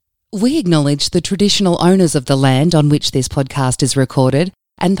We acknowledge the traditional owners of the land on which this podcast is recorded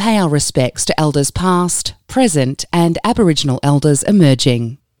and pay our respects to elders past, present and Aboriginal elders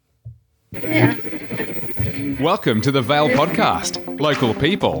emerging. Welcome to the Vale Podcast. Local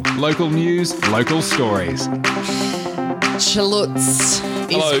people, local news, local stories. Chalutz is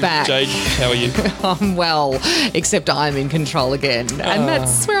Hello, back. Jade. How are you? I'm well, except I'm in control again. And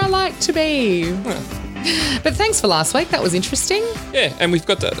that's where I like to be. But thanks for last week. That was interesting. Yeah, and we've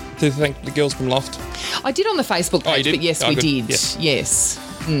got to thank the girls from Loft. I did on the Facebook page, you did? but yes, Oh, we good. did. Yeah. Yes.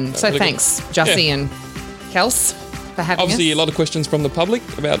 So really thanks, Jussie Yeah. and Kels, for having Obviously, us. a lot of questions from the public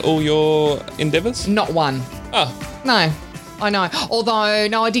about all your endeavours. Not one. Oh, No, I know. Although,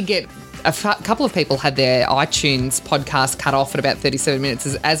 no, I did get a couple of people had their iTunes podcast cut off at about 37 minutes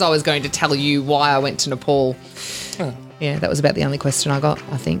as I was going to tell you why I went to Nepal. Yeah, that was about the only question I got,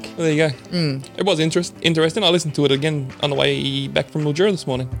 I think. well, there you go. It was interesting. I listened to it again on the way back from Mildura this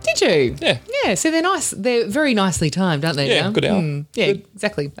morning. Did you? Yeah. Yeah, so they're nice. They're very nicely timed, aren't they? Yeah, now? good hour. Yeah, Good.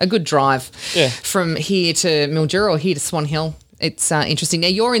 exactly. A good drive Yeah. from here to Mildura or here to Swan Hill. It's interesting. Now,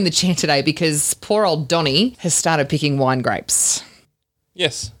 you're in the chair today because poor old Donnie has started picking wine grapes.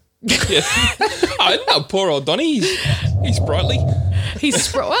 Yes. Yes. I know, poor old Donnie. He's sprightly. He is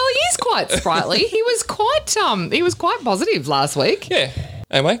quite sprightly. He was quite positive last week. Yeah.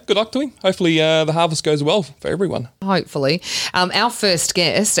 Anyway, good luck to him. Hopefully the harvest goes well for everyone. Hopefully. Our first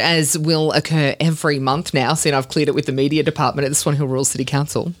guest, as will occur every month now, seeing I've cleared it with the media department at the Swan Hill Rural City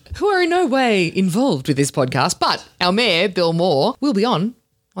Council, who are in no way involved with this podcast, but our Mayor, Bill Moar, will be on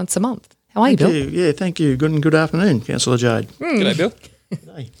once a month. How are you, Bill? Yeah, thank you. Good afternoon, Councillor Jade. G'day, Bill.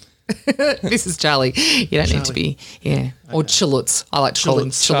 G'day. This is Charlie. You don't need to be, or Chalutz. I like to call him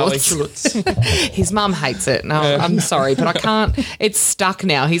Chalutz. His mum hates it. No, I'm sorry, but I can't. It's stuck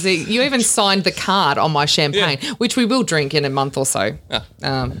now. You even signed the card on my champagne, which we will drink in a month or so.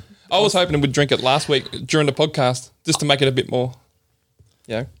 I was hoping we'd drink it last week during the podcast just to make it a bit more,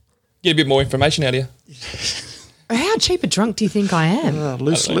 get a bit more information out of you. How cheap a drunk do you think I am?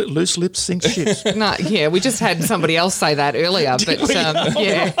 Loose lips sink ships. No, yeah, we just had somebody else say that earlier, but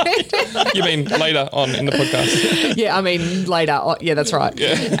yeah. You mean later on in the podcast? Yeah, I mean later. Oh, yeah, that's right.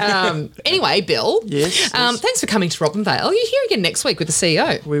 Yeah. Anyway, Bill. Yes. Thanks for coming to Robinvale. You're here again next week with the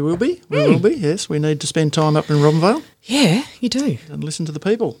CEO. We will be. We will be, yes. We need to spend time up in Robinvale Yeah, you do. and listen to the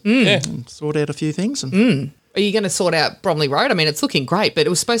people Yeah. and sort out a few things. And Are you going to sort out Bromley Road? I mean, it's looking great, but it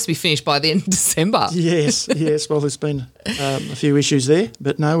was supposed to be finished by the end of December. Yes. Well, there's been a few issues there,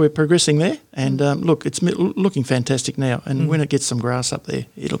 but no, we're progressing there. And look, it's looking fantastic now. And when it gets some grass up there,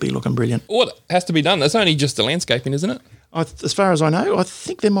 it'll be looking brilliant. What has to be done? That's only just the landscaping, isn't it? As far as I know, I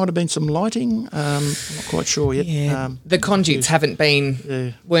think there might have been some lighting. I'm not quite sure yet. Yeah. The conduits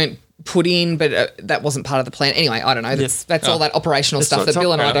weren't put in, but that wasn't part of the plan. Anyway, I don't know. That's all that operational stuff that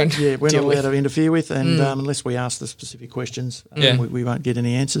Bill and I don't we're not deal allowed with. to interfere with, and unless we ask the specific questions, we won't get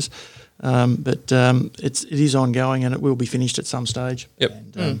any answers. But it is ongoing, and it will be finished at some stage. Yep.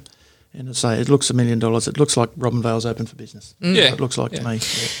 And I say it looks $1 million. It looks like Robinvale's open for business. Yeah. It looks like to me.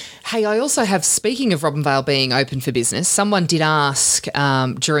 Yeah. Hey, I also have, speaking of Robinvale being open for business, someone did ask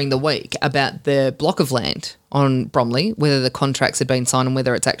during the week about the block of land on Bromley, whether the contracts had been signed and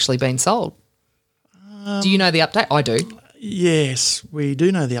whether it's actually been sold. Do you know the update? I do. Yes, we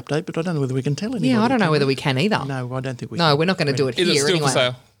do know the update, but I don't know whether we can tell anybody. Yeah, I don't know can whether we can either. No, I don't think we No, can. we're not going to do it Is here it still anyway. for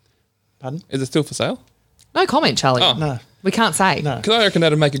sale? Pardon? Is it still for sale? No comment, Charlie. Oh. No. We can't say. No. Because I reckon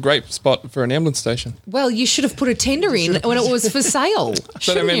that'd make a great spot for an ambulance station. Well, you should have put a tender in when it was for sale. So that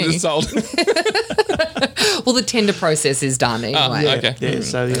shouldn't meant you? it's sold. Well, the tender process is done anyway. Yeah. Okay. Yeah,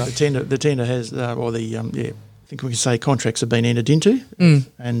 so the tender has, I think we can say contracts have been entered into,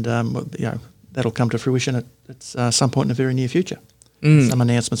 and that'll come to fruition at some point in the very near future. Some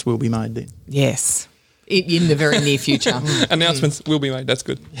announcements will be made then. Yes. In the very near future. Announcements will be made. That's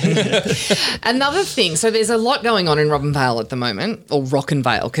good. Another thing, so there's a lot going on in Robinvale at the moment, or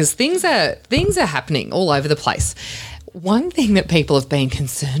Rockinvale, because things are happening all over the place. One thing that people have been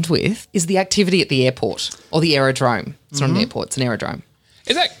concerned with is the activity at the airport or the aerodrome. It's not an airport, it's an aerodrome.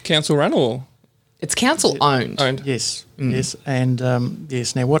 Is that council run or It's council owned. Yes, yes, and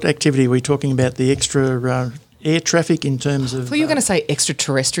yes. Now, what activity are we talking about? The extra air traffic in terms of... Well, you were going to say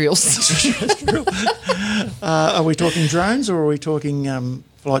extraterrestrials. Are we talking drones or are we talking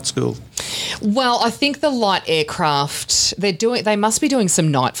flight school? Well, I think the light aircraft, they must be doing some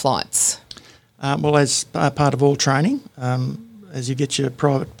night flights. Well, as part of all training, as you get your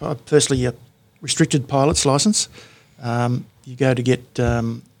firstly your restricted pilot's licence, you go to get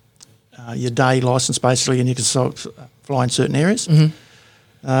your day licence basically, and you can fly in certain areas.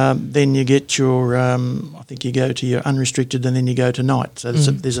 Then you get your, I think you go to your unrestricted, and then you go to night. So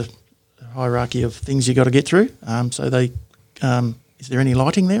there's hierarchy of things you got to get through. So they, is there any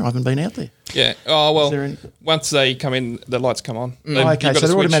lighting there? I haven't been out there. Yeah. Oh, well, Is there once they come in, the lights come on. Then okay, you've got so a they're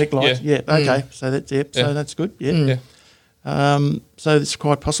switch. automatic lights. Yeah. Okay. So that's Yeah. so that's good. Yeah. Yeah. So it's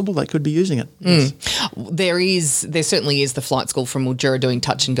quite possible they could be using it. Yes. There certainly is the flight school from Mildura doing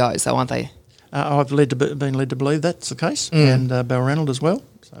touch and goes, though, aren't they? I've been led to believe that's the case, and Balranald as well.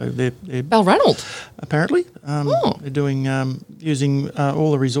 So they're Balranald. apparently they're doing using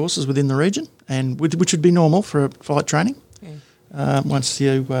all the resources within the region, and which would be normal for flight training. Once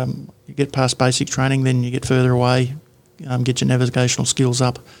you get past basic training, then you get further away, get your navigational skills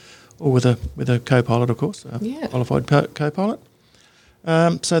up, or with a co-pilot, of course, qualified co-pilot.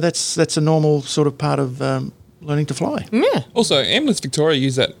 So that's a normal sort of part of learning to fly. Yeah. Also, Ambulance Victoria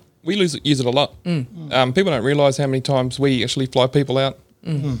use that. We use it a lot. People don't realise how many times we actually fly people out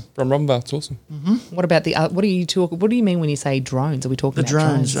from Robinvale. It's awesome. What about what do you mean when you say drones? Are we talking The about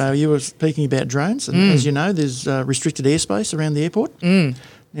drones. drones? You were speaking about drones, and as you know, there's restricted airspace around the airport. Now,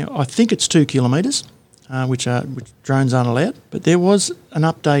 I think it's 2 kilometres, which drones aren't allowed. But there was an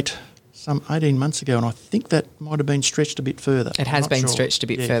update some 18 months ago, and I think that might have been stretched a bit further. It has I'm not been sure. stretched a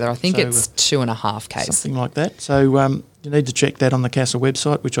bit Yeah. further. I think So, it's 2.5 Ks. something like that. So you need to check that on the CASA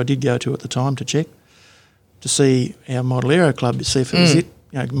website, which I did go to at the time to check, to see our Model Aero Club, see if it was it.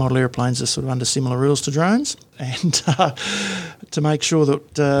 You know, model aeroplanes are sort of under similar rules to drones, and to make sure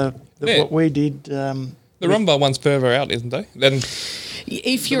that what we did. The Robinvale one's further out, isn't they? Then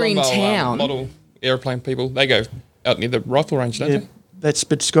If you're in town, model aeroplane people, they go out near the rifle range, don't they? But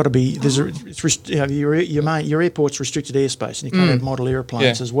it's got to be. Your airport's restricted airspace, and you can't have model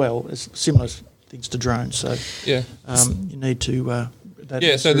aeroplanes as well as similar things to drones. So Yeah. you need to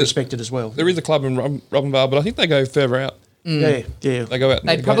Yeah, so be respected as well. There is a club in Robinvale, but I think they go further out. Yeah. They go out.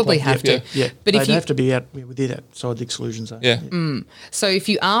 they'd probably have to. Yeah, But if they'd you have to be out within outside the exclusion zone. Yeah. So if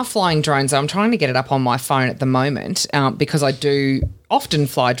you are flying drones, I'm trying to get it up on my phone at the moment because I do often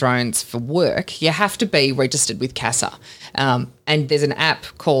fly drones for work. You have to be registered with CASA. And there's an app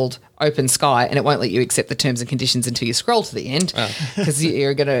called Open Sky, and it won't let you accept the terms and conditions until you scroll to the end because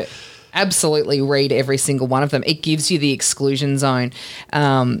you're going to absolutely read every single one of them. It gives you the exclusion zone.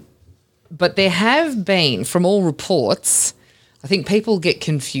 But there have been, from all reports, I think people get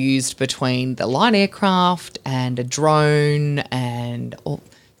confused between the light aircraft and a drone and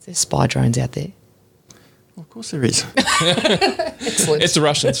is there spy drones out there? Well, of course there is. Excellent. It's the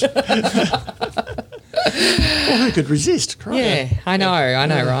Russians. Well, who could resist? Christ. Yeah, I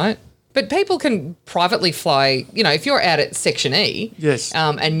know, right? But people can privately fly, if you're out at Section E Yes.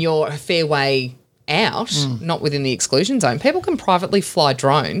 and you're a fair way out, not within the exclusion zone, people can privately fly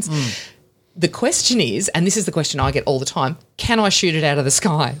drones. The question is, and this is the question I get all the time, can I shoot it out of the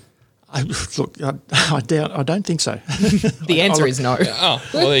sky? I don't think so. The answer is no. Oh,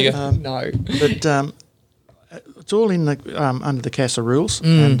 well, there you go. No. But it's all in the under the CASA rules,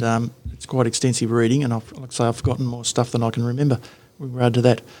 and it's quite extensive reading. And I've forgotten more stuff than I can remember with regard to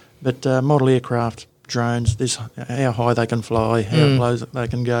that. But model aircraft, drones, this how high they can fly, how close they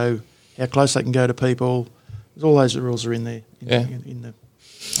can go, how close they can go to people. All those rules are in there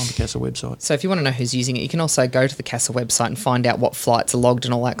on the CASA website. So if you want to know who's using it, you can also go to the CASA website and find out what flights are logged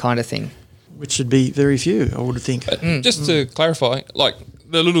and all that kind of thing. Which should be very few, I would think. Just to clarify, like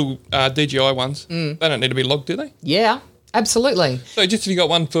the little DJI ones, they don't need to be logged, do they? Yeah, absolutely. So just if you got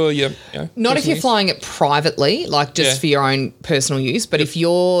one for your, Not if you're use? flying it privately, like just for your own personal use, but if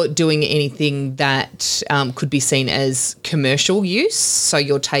you're doing anything that could be seen as commercial use, so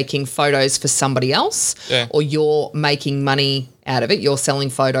you're taking photos for somebody else or you're making money out of it, you're selling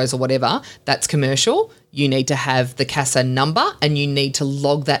photos or whatever, that's commercial. You need to have the CASA number and you need to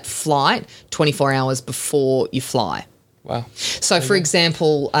log that flight 24 hours before you fly. Wow. So, for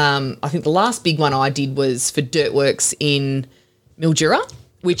example, I think the last big one I did was for Dirtworks in Mildura,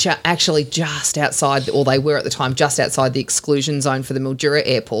 which are actually just outside, or they were at the time, just outside the exclusion zone for the Mildura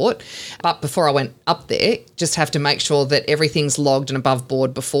airport. But before I went up there, just have to make sure that everything's logged and above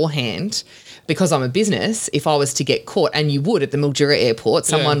board beforehand. Because I'm a business, if I was to get caught, and you would at the Mildura airport,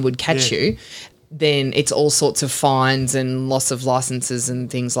 someone would catch you, then it's all sorts of fines and loss of licenses and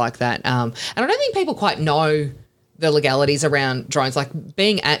things like that. And I don't think people quite know the legalities around drones. Like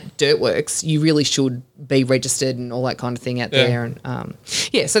being at Dirtworks, you really should be registered and all that kind of thing out there. And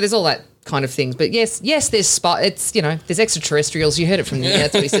so there's all that kind of things. But yes, there's there's extraterrestrials. You heard it from me.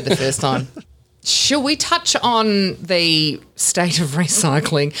 That's what he said the first time. Shall we touch on the state of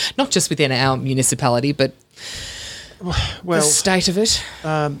recycling, not just within our municipality, but the state of it?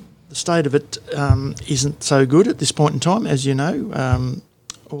 The state of it isn't so good at this point in time. As you know,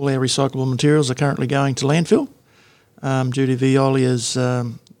 all our recyclable materials are currently going to landfill due to Veolia's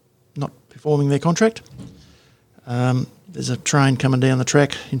not performing their contract. There's a train coming down the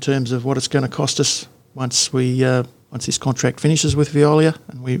track in terms of what it's going to cost us once this contract finishes with Veolia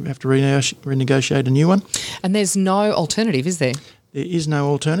and we have to renegotiate a new one. And there's no alternative, is there? There is no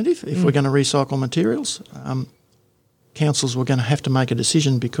alternative if we're going to recycle materials. Councils were going to have to make a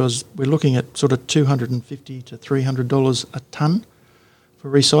decision because we're looking at sort of $250 to $300 a tonne for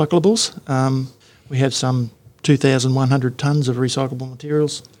recyclables. We have some 2,100 tonnes of recyclable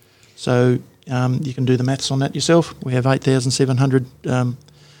materials. So you can do the maths on that yourself. We have 8,700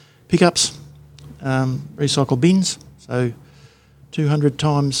 pickups, recycle bins. So 200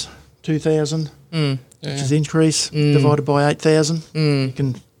 times 2,000, which is the increase, divided by 8,000. You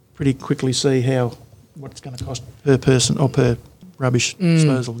can pretty quickly see what it's going to cost per person or per rubbish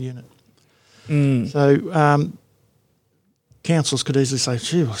disposal unit. So councils could easily say,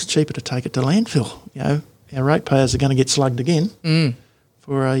 gee, well, it's cheaper to take it to landfill. You know, our ratepayers are going to get slugged again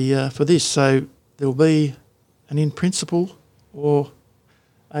for this. So there'll be an in principle or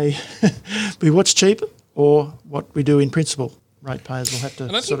be what's cheaper or what we do in principle. Ratepayers will have to.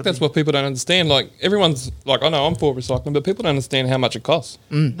 And I think that's what people don't understand. Like everyone's like, I know I'm for recycling, but people don't understand how much it costs.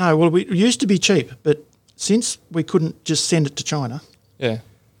 No, well, it used to be cheap, but since we couldn't just send it to China,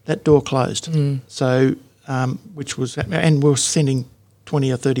 that door closed. So, which was, and we were sending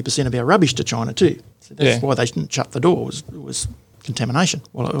 20 or 30% of our rubbish to China too. So that's why they didn't shut the door. It was contamination.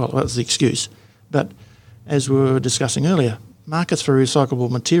 Well, that was the excuse. But as we were discussing earlier, markets for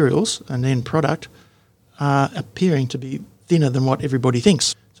recyclable materials and end product are appearing to be thinner than what everybody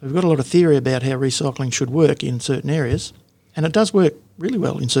thinks. So we've got a lot of theory about how recycling should work in certain areas, and it does work really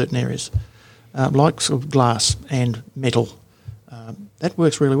well in certain areas, like sort of glass and metal. That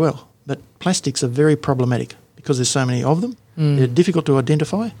works really well. But plastics are very problematic because there's so many of them. They're difficult to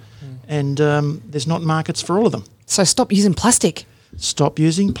identify, and there's not markets for all of them. So stop using plastic. Stop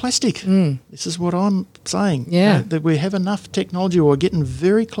using plastic. This is what I'm saying. Yeah. That we have enough technology, or we're getting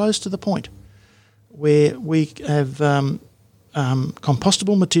very close to the point where we have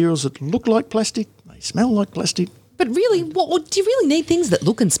compostable materials that look like plastic, they smell like plastic. But really, what do you really need things that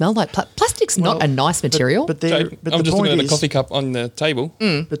look and smell like plastic's not a nice material. But I'm just looking at a coffee cup on the table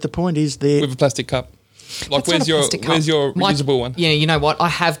But the point is there. with a plastic cup. Like, That's not a plastic cup. where's your reusable one? Yeah, you know what? I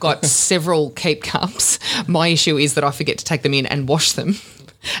have got several keep cups. My issue is that I forget to take them in and wash them,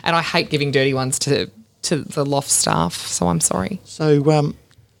 and I hate giving dirty ones to the loft staff. So I'm sorry. So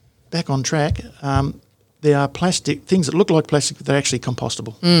back on track. There are plastic things that look like plastic, but they're actually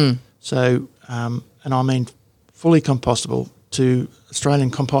compostable. So, and I mean fully compostable to Australian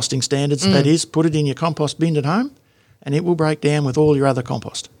composting standards. That is, put it in your compost bin at home, and it will break down with all your other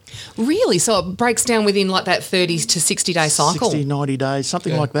compost. Really? So it breaks down within like that 30 to 60 day cycle? 60, 90 days,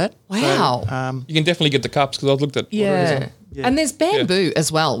 something like that. Wow. So, You can definitely get the cups because I've looked at yeah. And there's bamboo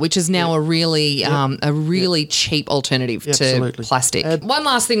as well, which is now a really cheap alternative to plastic. One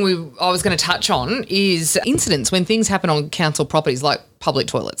last thing I was going to touch on is incidents when things happen on council properties like public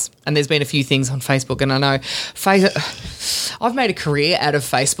toilets. And there's been a few things on Facebook, and I know I've made a career out of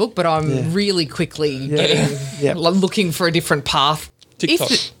Facebook, but I'm really quickly looking for a different path.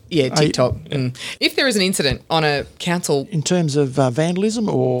 TikTok. TikTok. If there is an incident on a council... In terms of vandalism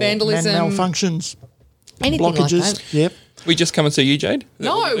or malfunctions, anything blockages. like that. Yep. We just come and see you, Jade?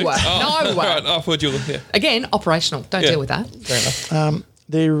 No. All right, I thought you were Again, operational. Don't deal with that. Fair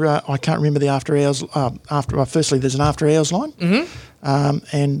enough. I can't remember the after hours. Firstly, there's an after hours line,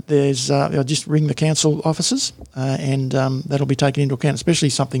 and there's. I'll just ring the council officers, and that'll be taken into account, especially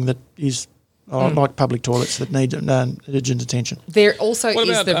something that is like public toilets that need urgent attention. There also What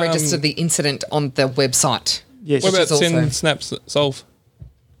is about, the register the incident on the website. Yes. What about also- send, snap, solve?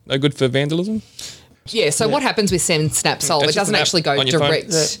 No good for vandalism? Yeah, so what happens with Send Snap Solve? It's It doesn't just an app actually go on your phone.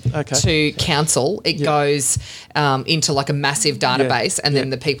 direct to council. It goes into like a massive database, and then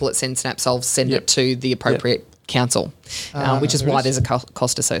the people at Send Snap Solve send it to the appropriate council, which is why there's a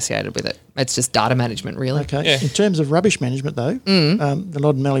cost associated with it. It's just data management, really. Okay. Yeah. In terms of rubbish management, though, the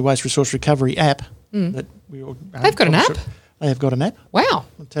Lodd and Mallee Waste Resource Recovery app that we all, They've got an app? They have got an app. Wow.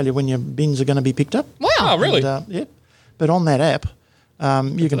 I'll tell you when your bins are going to be picked up. Wow. Oh, really? And, but on that app,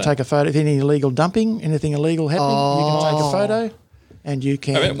 you can take a photo. If any illegal dumping, anything illegal happening, you can take a photo, and you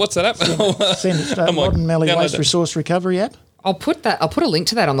can. What's that app? Send it to Lodd and Mallee Waste Resource Recovery app. I'll put a link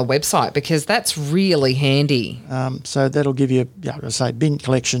to that on the website because that's really handy. So that'll give you, bin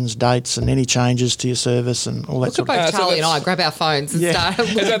collections, dates, and any changes to your service and all that Look sort at of both stuff. Charlie and I grab our phones and start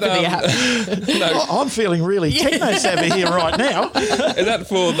looking for the app. I'm feeling really techno savvy here right now. Is that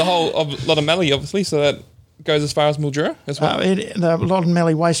for the whole of Lodd and Mallee, obviously, so that goes as far as Mildura as well? The Loddon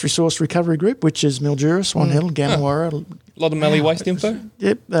Mallee Waste Resource Recovery Group, which is Mildura, Swan Hill, Gamawara. Loddon Mallee waste info?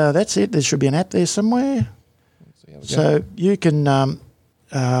 Yep, that's it. There should be an app there somewhere. So you can, the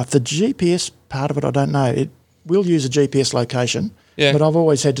GPS part of it, I don't know. It will use a GPS location, but I've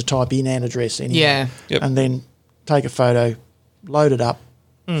always had to type in an address anyway. And then take a photo, load it up,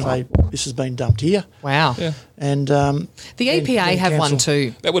 say this has been dumped here. Wow. Yeah. And the EPA have one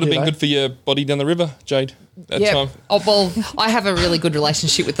too. That would have been good for your body down the river, Jade, that time. Oh, well, I have a really good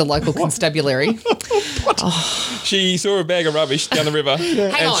relationship with the local constabulary. She saw a bag of rubbish down the river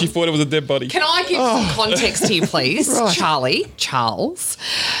and she thought it was a dead body. Can I give some context here, please? Charles.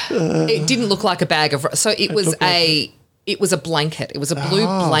 It didn't look like a bag of... So it was a blanket. It was a blue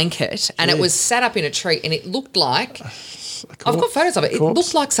blanket and it was sat up in a tree and it looked like... I've got photos of it. It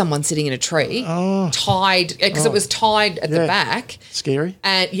looked like someone sitting in a tree, tied, because it was tied at the back. Scary.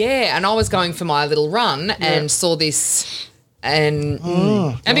 And and I was going for my little run and saw this, and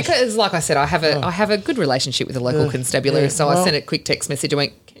because, like I said, I have a good relationship with the local constabulary, so I sent a quick text message. I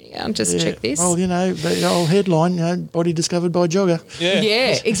went, "Can you just check this?" Well, the old headline, body discovered by jogger.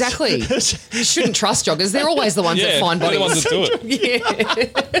 Yeah, exactly. Shouldn't trust joggers. They're always the ones that find bodies. They're the ones that do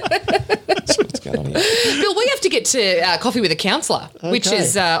it. What's going on here? Bill, we have to get to Coffee with a Counsellor, which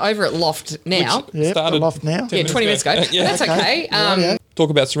is over at Loft now. Started the Loft now. 20 minutes ago. That's okay. Talk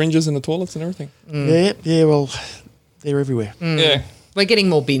about syringes in the toilets and everything. Yeah, well, they're everywhere. Yeah. We're getting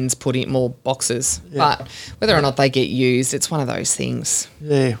more bins put in, more boxes, but whether or not they get used, it's one of those things.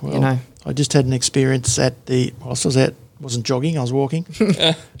 Yeah, well, I just had an experience whilst I was out, wasn't jogging, I was walking,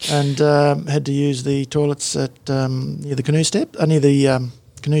 and had to use the toilets at near the near the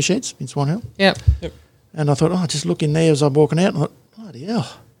canoe sheds in Swan Hill. Yep. And I thought, just look in there as I'm walking out, and I thought, bloody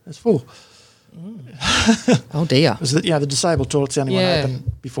hell, it's full. Oh dear. Because the disabled toilet's the only one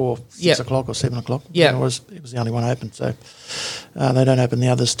open before 6 o'clock or 7 o'clock. Yeah. It was the only one open, so they don't open the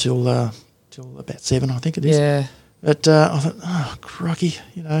others till about 7, I think it is. Yeah. But I thought, crikey,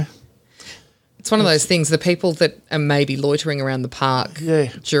 It's one of those things, the people that are maybe loitering around the park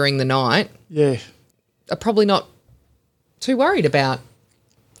during the night are probably not too worried about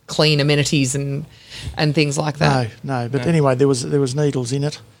clean amenities and things like that. No. But anyway, there was needles in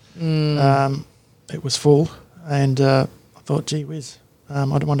it. It was full, and I thought, gee whiz, I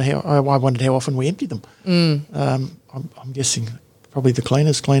wondered how often we empty them. I'm guessing probably the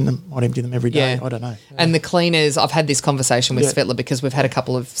cleaners clean them, might empty them every day. I don't know. And the cleaners, I've had this conversation with Svetla because we've had a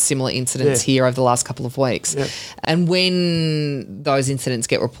couple of similar incidents here over the last couple of weeks. Yeah. And when those incidents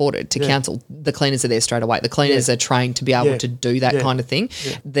get reported to council, the cleaners are there straight away. The cleaners are trained to be able to do that kind of thing.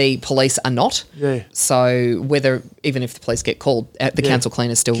 Yeah. The police are not. Yeah. So even if the police get called, the council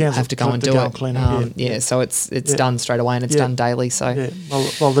cleaners still have to go and do it. So it's done straight away and it's done daily. So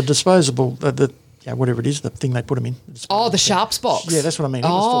well, the disposable, whatever it is, the thing they put them in. The Sharps box. Yeah, that's what I mean. It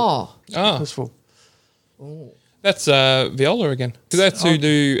was full. It was full. That's Viola again. Because that's who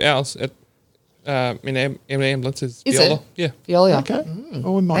do ours at in ambulances. Is Viola. it? Yeah. Viola. Okay.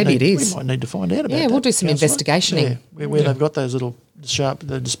 Well, Maybe it is. We might need to find out about that. Yeah, we'll do some investigationing. Yeah, where they've got those little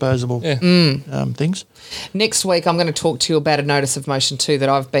disposable things. Next week, I'm going to talk to you about a notice of motion too that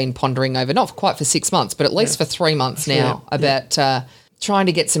I've been pondering over, not quite for 6 months, but at least for 3 months now, about trying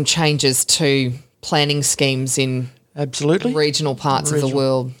to get some changes to planning schemes in regional parts of the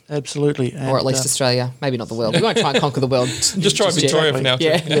world. Absolutely. Or at least Australia. Maybe not the world. We won't try and conquer the world. Just try Victoria for now.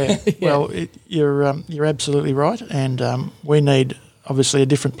 Yeah. Well, you're absolutely right, and we need obviously a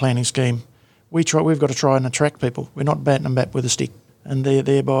different planning scheme. We've got to try and attract people. We're not batting them back with a stick, and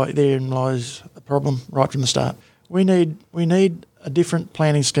therein lies the problem right from the start. We need a different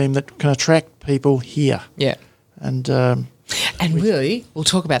planning scheme that can attract people here. Yeah. And we'll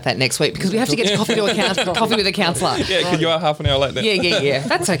talk about that next week because we have to get to coffee with a counsellor. Yeah, because you are half an hour late there. Yeah.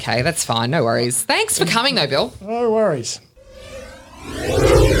 That's okay. That's fine. No worries. Thanks for coming though, Bill. No worries.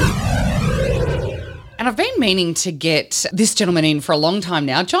 And I've been meaning to get this gentleman in for a long time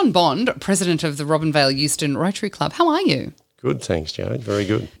now. John Bond, president of the Robinvale Euston Rotary Club. How are you? Good, thanks, Jade. Very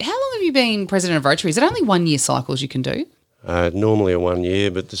good. How long have you been president of Rotary? Is it only 1 year cycles you can do? Normally a 1 year,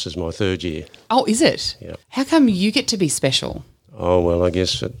 but this is my 3rd year. Oh, is it? Yeah. How come you get to be special? Oh, well, I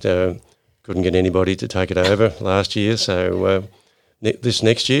guess that couldn't get anybody to take it over last year, so this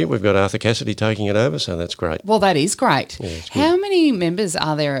next year we've got Arthur Cassidy taking it over, so that's great. Well, that is great. Yeah, it's good. How many members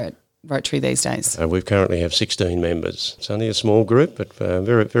are there at Rotary these days? We currently have 16 members. It's only a small group, but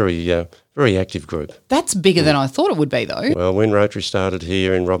very, very, very active group. That's bigger than I thought it would be, though. Well, when Rotary started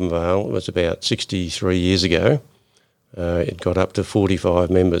here in Robinvale, it was about 63 years ago. It got up to 45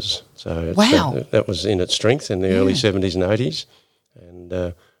 members. So wow. That was in its strength in the early 70s and 80s.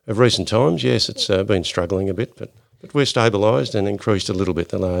 And of recent times, yes, it's been struggling a bit, but we're stabilised and increased a little bit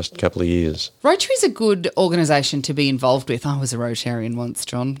the last couple of years. Rotary's a good organisation to be involved with. I was a Rotarian once,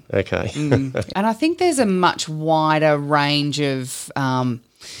 John. Okay. And I think there's a much wider range of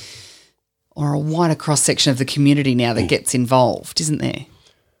or a wider cross-section of the community now that gets involved, isn't there?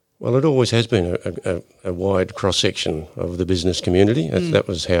 Well, it always has been a wide cross-section of the business community. That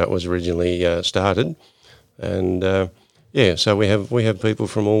was how it was originally started. And, so we have people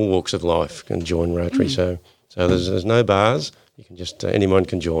from all walks of life can join Rotary. So there's no bars. You can just anyone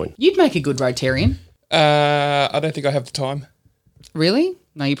can join. You'd make a good Rotarian. I don't think I have the time. Really?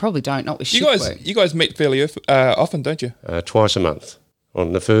 No, you probably don't. Not with shift work. You guys meet fairly often, don't you? Twice a month,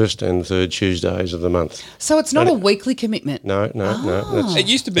 on the first and third Tuesdays of the month. So it's not a weekly commitment? No. It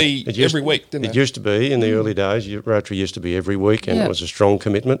used to be every week, didn't it? It used to be in the early days. Rotary used to be every week, and it was a strong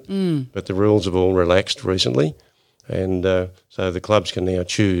commitment. But the rules have all relaxed recently, and so the clubs can now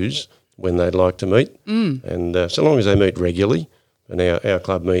choose when they'd like to meet, and so long as they meet regularly, and our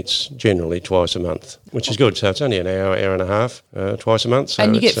club meets generally twice a month, which is good. So it's only an hour and a half twice a month. So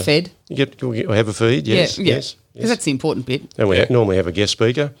and you get fed? You have a feed, yes. Yes. Because that's the important bit. And we normally have a guest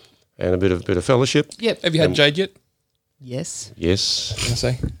speaker and a bit of fellowship. Yep. Have you had Jade yet? Yes. Yes. I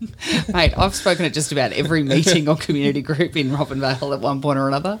say. Mate, I've spoken at just about every meeting or community group in Robin Vale at one point or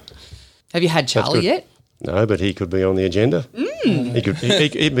another. Have you had Charlie yet? No, but he could be on the agenda.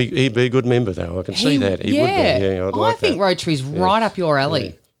 He'd be a good member, though. I can see that. He would be. Yeah, I think Rotary's right up your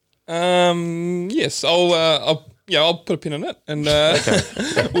alley. Yes, I'll put a pin on it, and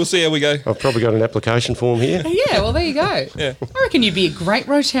we'll see how we go. I've probably got an application form here. Yeah, well, there you go. Yeah. I reckon you'd be a great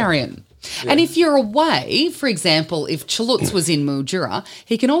Rotarian. Yeah. And if you're away, for example, if Chalutz was in Mildura,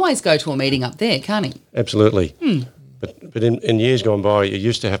 he can always go to a meeting up there, can't he? Absolutely. But in years gone by, you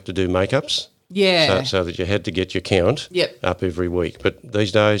used to have to do make-ups. Yeah. So that you had to get your count up every week. But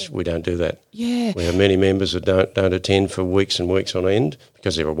these days, we don't do that. Yeah. We have many members that don't attend for weeks and weeks on end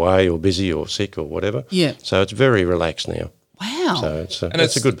because they're away or busy or sick or whatever. Yeah. So it's very relaxed now. Wow. So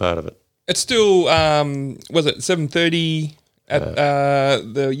that's a good part of it. It's still, was it 7:30 at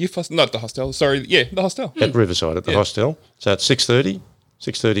the youth hostel? Not the hostel, sorry. Yeah, the hostel. At Riverside, at the hostel. So it's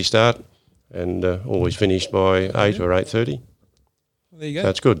 6:30 start and always finished by 8 or 8:30. There you go. So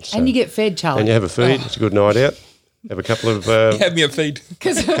it's good. So. And you get fed, Charlie. And you have a feed. It's a good night out. Have a couple of have me a feed.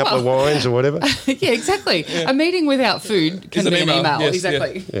 a couple of wines or whatever. Yeah, exactly. Yeah. A meeting without food can be an email. Yes,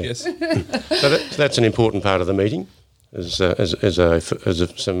 exactly. Yeah. Yes. So that's an important part of the meeting, as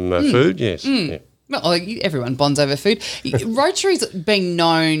some food. Yes. Yeah. Well, everyone bonds over food. Rotary's been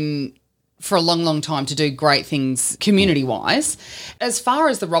known for a long, long time to do great things community-wise. As far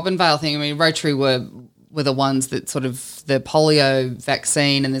as the Robinvale thing, I mean, Rotary were the ones that sort of the polio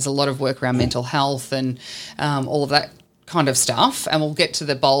vaccine, and there's a lot of work around mental health and all of that kind of stuff. And we'll get to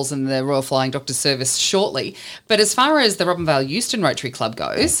the bowls and the Royal Flying Doctor Service shortly. But as far as the Robinvale Euston Rotary Club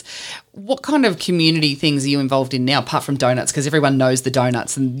goes, what kind of community things are you involved in now, apart from donuts? Because everyone knows the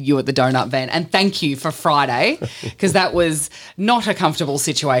donuts and you at the donut van. And thank you for Friday, because that was not a comfortable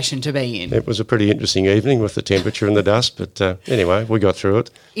situation to be in. It was a pretty interesting evening with the temperature and the dust, but anyway, we got through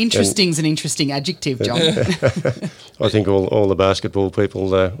it. Interesting's an interesting adjective, John. I think all the basketball people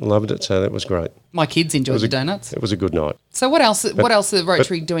loved it, so that was great. My kids enjoyed the donuts. It was a good night. So what else are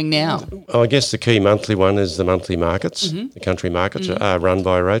Rotary doing now? I guess the key monthly one is the monthly markets. The country markets are run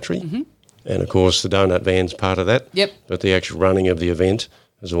by Rotary. And, of course, the donut van's part of that. Yep. But the actual running of the event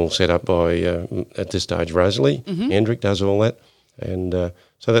is all set up by, at this stage, Rosalie. Hendrick does all that. And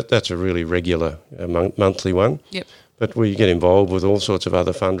so that's a really regular monthly one. Yep. But we get involved with all sorts of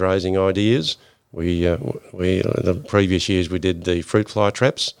other fundraising ideas. The previous years we did the fruit fly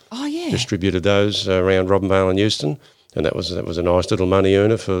traps. Oh, yeah. Distributed those around Robinvale and Euston. And that was a nice little money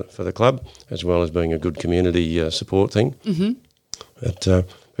earner for the club, as well as being a good community support thing.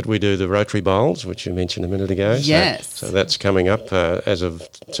 But we do the Rotary Bowls, which you mentioned a minute ago. Yes. So that's coming up as of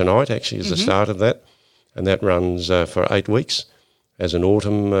tonight, actually, is the start of that. And that runs for 8 weeks as an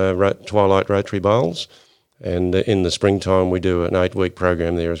autumn Twilight Rotary Bowls. And in the springtime, we do an 8-week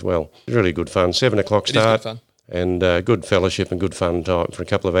program there as well. Really good fun. 7 o'clock start. It is good fun. And good fellowship and good fun time for a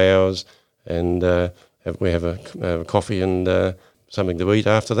couple of hours. And we have a coffee and something to eat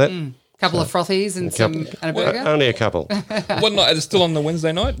after that. Couple of frothies and a burger? Only a couple. What night? Is it still on the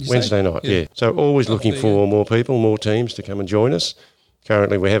Wednesday night? Wednesday night, yeah. So always looking for more people, more teams to come and join us.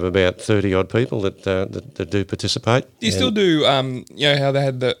 Currently we have about 30-odd people that do participate. Do you still do, how they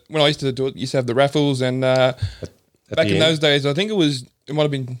had when I used to do it, you used to have the raffles and back in those days, I think it was it might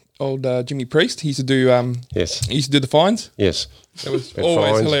have been old Jimmy Priest. He used to do Yes. he used to do the fines. Yes. It was At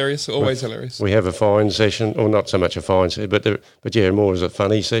always fines. hilarious. Always hilarious. We have a fine session, or not so much a fine session, but yeah, more as a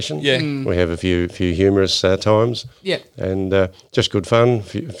funny session. Yeah. We have a few humorous times. Yep. And just good fun,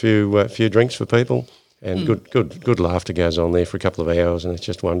 few drinks for people, and good laughter goes on there for a couple of hours, and it's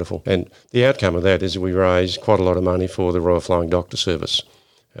just wonderful. And the outcome of that is we raise quite a lot of money for the Royal Flying Doctor Service,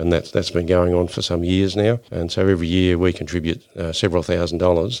 and that's been going on for some years now. And so every year we contribute several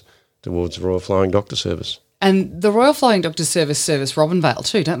 $1,000s towards the Royal Flying Doctor Service. And the Royal Flying Doctor Service Robinvale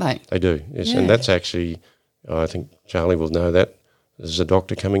too, don't they? They do, yes. Yeah. And that's actually, I think Charlie will know that, there's a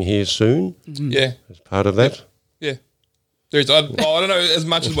doctor coming here soon Yeah. as part of that. Yeah. There's I don't know as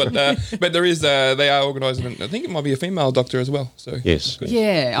much as what, but there is. They are organising. I think it might be a female doctor as well. So Yes.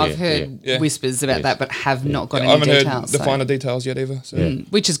 Yeah, I've heard yeah. whispers about that, but have not got I any haven't heard details. the so- finer details yet either. So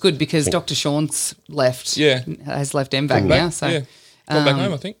Which is good because Dr. Sean's left. Yeah. Has left MVAC now. So yeah, gone back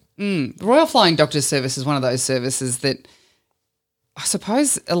home. I think. the Royal Flying Doctor Service is one of those services that I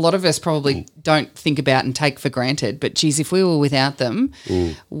suppose a lot of us probably don't think about and take for granted. But geez, if we were without them,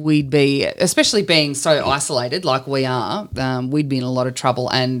 we'd be, especially being so isolated like we are, we'd be in a lot of trouble,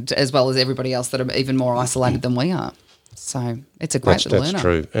 and as well as everybody else that are even more isolated than we are. So it's a great little That's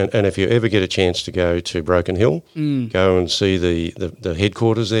learner. true. And if you ever get a chance to go to Broken Hill, go and see the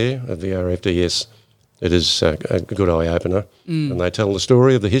headquarters there of the RFDS. It is a good eye-opener. And they tell the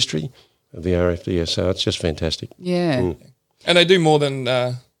story of the history of the RFDS, so it's just fantastic. Yeah. And they do more than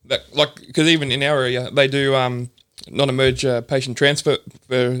that. Like, because even in our area, they do non-emerge patient transfer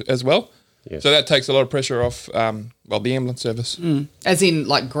as well. Yes. So that takes a lot of pressure off, the ambulance service. As in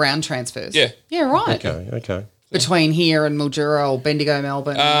like ground transfers. Yeah. Yeah, right. Okay. Between here and Mildura or Bendigo,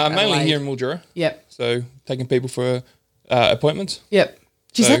 Melbourne. Mainly Adelaide. here in Mildura. Yep. So taking people for appointments. Yep.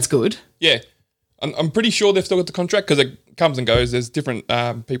 Geez, So- that's good. Yeah. I'm pretty sure they've still got the contract because it comes and goes. There's different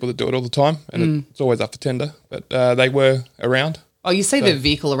people that do it all the time, and it's always up for tender. But they were around. Oh, you see the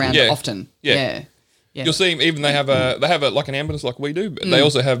vehicle around Yeah. often. Yeah. Yeah. You'll see even they have like an ambulance like we do, but they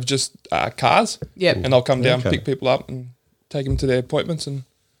also have just cars. Yep. And they'll come down, Okay. pick people up, and take them to their appointments and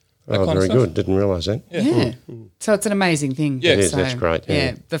that Oh, kind very of stuff. good. Didn't realise that. Yeah. So it's an amazing thing. Yeah. It is, So, that's great,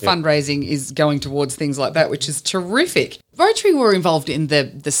 yeah. The fundraising is going towards things like that, which is terrific. Rotary were involved in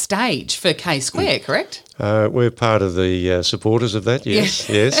the stage for K Square, correct? We're part of the supporters of that, yes.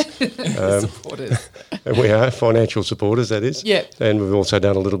 Supporters. And we are financial supporters, that is. Yep. And we've also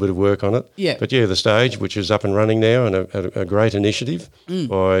done a little bit of work on it. Yep. But yeah, the stage, which is up and running now, and a great initiative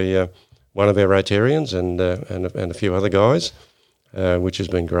by one of our Rotarians and a few other guys, which has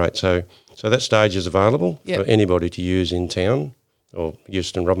been great. So that stage is available Yep. for anybody to use in town or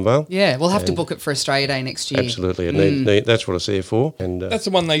Euston Robinvale. Yeah, we'll have to book it for Australia Day next year. Absolutely. That's what it's there for. And That's the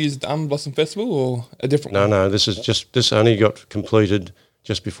one they used at Blossom Festival or a different one? no, this only got completed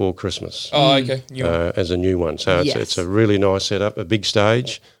just before Christmas. Oh, okay. New one. As a new one. So Yes. it's a really nice setup, a big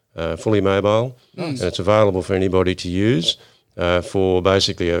stage, fully mobile, and it's available for anybody to use for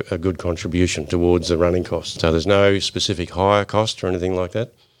basically a good contribution towards the running costs. So there's no specific hire cost or anything like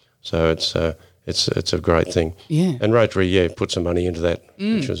that. So it's a great thing. Yeah. And Rotary, put some money into that,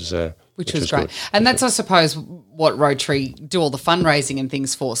 which was great. good. And that's, I suppose, what Rotary do all the fundraising and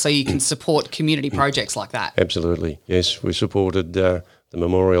things for, so you can support community projects like that. Absolutely. Yes, we supported the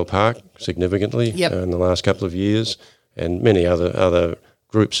Memorial Park significantly Yep. in the last couple of years, and many other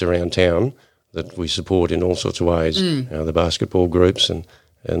groups around town that we support in all sorts of ways. The basketball groups and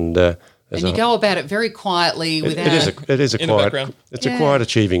And you go about it very quietly without... it is a In the quiet background. it's a quiet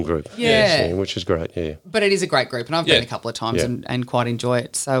achieving group. Yeah. Yes, which is great. Yeah. But it is a great group, and I've been a couple of times and quite enjoy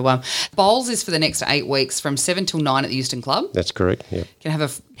it. So bowls is for the next 8 weeks from 7 till 9 at the Euston Club. That's correct. Yeah. Can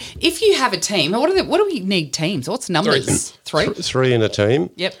have if you have a team, what do we need teams? What's numbers? Three? Three in a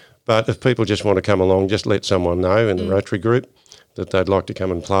team. Yep. But if people just want to come along, just let someone know in the Rotary group that they'd like to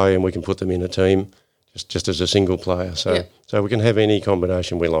come and play, and we can put them in a team just as a single player. So Yep. so we can have any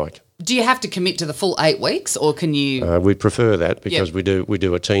combination we like. Do you have to commit to the full 8 weeks, or can you... We prefer that because we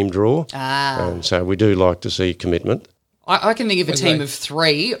do a team draw. And so we do like to see commitment. I can think of a team Okay. of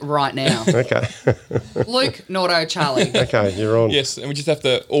 3 right now. Okay. Luke, Nordo, Charlie. Okay, you're on. Yes, and we just have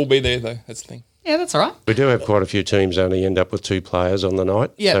to all be there, though. That's the thing. Yeah, that's all right. We do have quite a few teams only end up with 2 players on the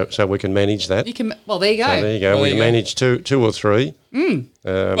night. Yep. So we can manage that. You can. Well, there you go. So there you go. Well, we there can you go. manage two or three.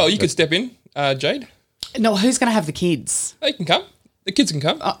 Well, you could step in, Jade. No, who's going to have the kids? They can come. The kids can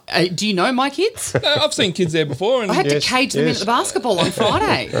come. Do you know my kids? No, I've seen kids there before, and I had Yes, to cage them in at yes. the basketball on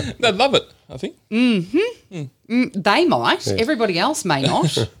Friday. they'd love it, I think. They might. Everybody else may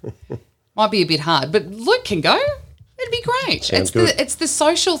not. Might be a bit hard, but Luke can go. It'd That'd be great. Sounds It's good. it's the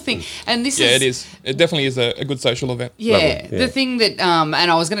social thing, and this Yeah, is it is. It definitely is a good social event. Yeah, Lovely, yeah. the thing that, and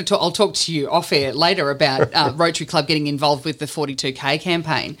I was going to talk, I'll talk to you off air later about Rotary Club getting involved with the 42K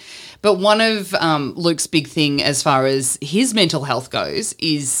campaign. But one of Luke's big thing as far as his mental health goes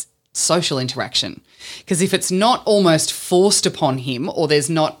is social interaction. Because if it's not almost forced upon him or there's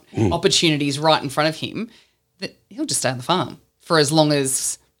not opportunities right in front of him, that he'll just stay on the farm for as long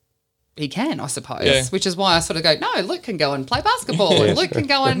as he can, I suppose, Yeah. which is why I sort of go, no, Luke can go and play basketball and Luke can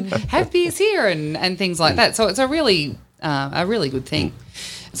go and have beers here and things like that. So it's a really good thing.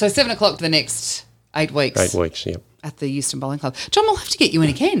 So 7 o'clock for the next 8 weeks. 8 weeks, yeah. At the Euston Bowling Club. John, we'll have to get you in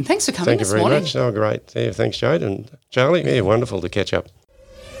again. Thanks for coming Thank you this very morning. much. Oh, great. Yeah, thanks, Jade. And Charlie, yeah, wonderful to catch up.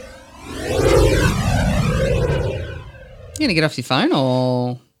 You going to get off your phone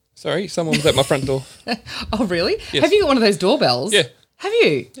or? Sorry, someone was at my front door. Oh, really? Yes. Have you got one of those doorbells? Yeah. Have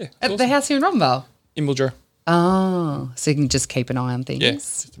you? Yeah, At the awesome. house here in Robinvale? In Mildura. Oh, so you can just keep an eye on things. Yeah,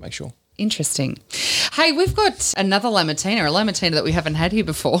 just to make sure. Interesting. Hey, we've got another Lamattina that we haven't had here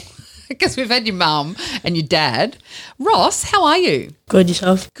before because we've had your mum and your dad. Ross, how are you? Good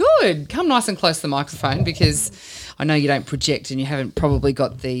yourself. Good. Come nice and close to the microphone because I know you don't project and you haven't probably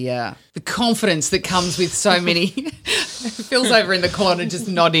got the confidence that comes with so many. Phil's over in the corner just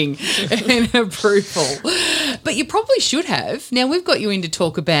nodding in approval. But you probably should have. Now, we've got you in to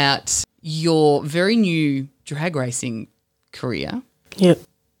talk about your very new drag racing career. Yep.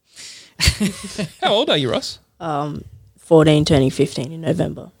 How old are you, Ross? 14 turning 15 in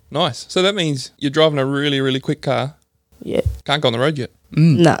November. Nice. So that means you're driving a really, really quick car. Yeah. Can't go on the road yet.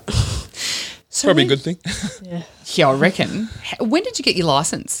 Nah. So Probably a good thing. Yeah, I reckon. When did you get your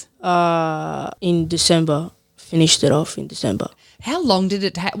licence? In December. Finished it off in December. How long did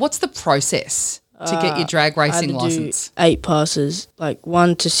it what's the process to get your drag I had racing to do licence? 8 passes, like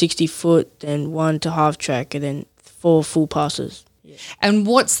 1 to 60 foot, then 1 to half track, and then 4 full passes. And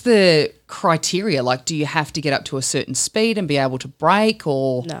what's the criteria? Like, do you have to get up to a certain speed and be able to brake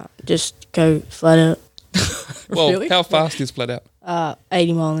or? Nah, just go flat out. Well, Really? how fast is flat out?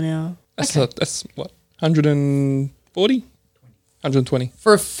 80 mile an hour. That's what, 140? 120.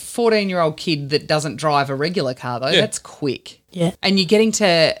 For a 14-year-old kid that doesn't drive a regular car, though, Yeah. that's quick. Yeah. And you're getting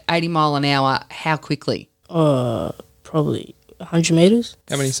to 80 mile an hour how quickly? Probably 100 metres.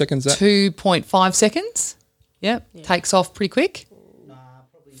 How many seconds is that? 2.5 seconds. Yep. Takes off pretty quick.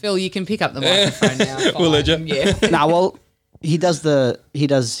 Phil, you can pick up the microphone now. We'll let you. Fine. Yeah. No, well, he does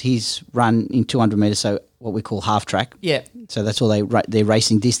his run in 200 metres, so what we call half track. Yeah. So that's all their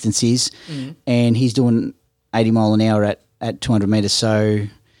racing distance is, and he's doing 80 mile an hour at 200 metres, so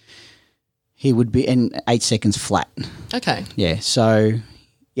he would be in 8 seconds flat. Okay. Yeah, so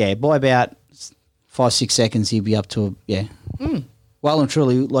yeah, by about 5-6 seconds he'd be up to well and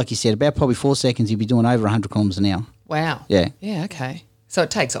truly, like you said, about probably 4 seconds he'd be doing over 100 kilometres an hour. Wow. Yeah. Yeah, okay. So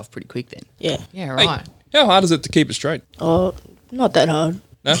it takes off pretty quick then. Yeah. Yeah, Hey, right. how hard is it to keep it straight? Not that hard.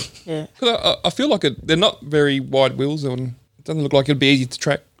 No? Yeah. Because I feel like they're not very wide wheels and it doesn't look like it'd be easy to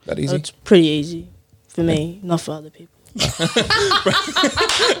track that easy. It's pretty easy for me, not for other people.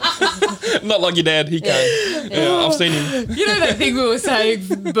 Not like your dad. He can't. Yeah, I've seen him. You know that thing we were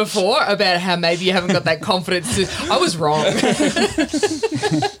saying before about how maybe you haven't got that confidence I was wrong.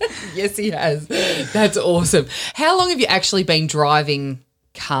 Yes, he has. That's awesome. How long have you actually been driving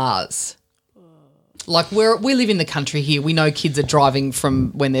cars? Like we live in the country here. We know kids are driving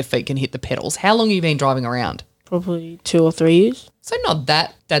from when their feet can hit the pedals. How long have you been driving around? Probably 2 or 3 years. So not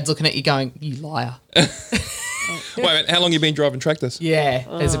that. Dad's looking at you going, you liar. Wait a minute, how long you been driving tractors? Yeah,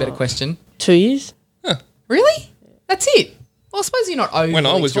 there's a better question. 2 years. Really? That's it? Well, I suppose you're not overly When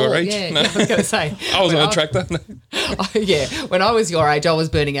I was your tall. age. Yeah, No. I was going to say. I was When on a tractor. Yeah, when I was your age, I was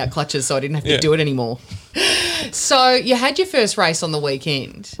burning out clutches, so I didn't have to Yeah. do it anymore. So you had your first race on the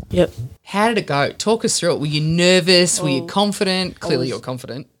weekend. Yep. How did it go? Talk us through it. Were you nervous? Were you confident? Clearly you're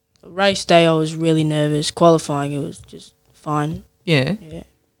confident. Race day, I was really nervous. Qualifying, it was just fine. Yeah. Yeah.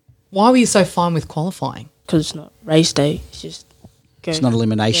 Why were you so fine with qualifying? Because it's not race day. It's just go. It's not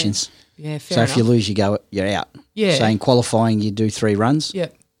eliminations. Yeah, fair So enough. if you lose, you're out. Yeah. So in qualifying, you do 3 runs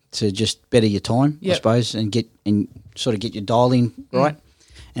Yep. to just better your time, Yep. I suppose, and sort of get your dial in right.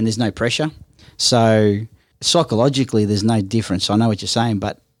 And there's no pressure. So psychologically, there's no difference. I know what you're saying,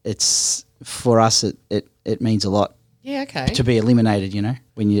 but it's for us. It means a lot Yeah, okay. to be eliminated. You know,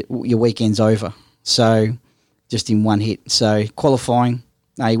 when your weekend's over. So just in one hit. So qualifying,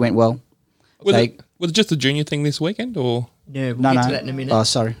 no, he went well. Was They- it just a junior thing this weekend or? No, we'll No, get no. to that in a minute. Oh,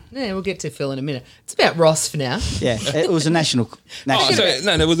 sorry. Yeah, we'll get to Phil in a minute. It's about Ross for now. Yeah, it was a national. Oh, so,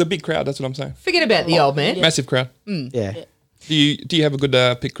 no, there was a big crowd. That's what I'm saying. Forget about the old man. Massive crowd. Yeah. Do you have a good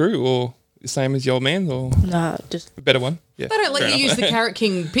pit crew or the same as your old man, or Nah, just a better one? Yeah. They don't let fair you enough. use the Carrot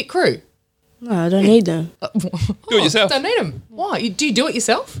King pit crew. no, I don't need them. Do it yourself. Don't need them. Why? Do you do it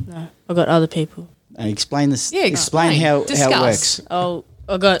yourself? No, I got other people. Explain this. Yeah, explain explain. how it Discuss. works. Oh,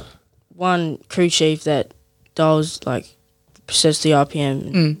 I got one crew chief that dials like sets the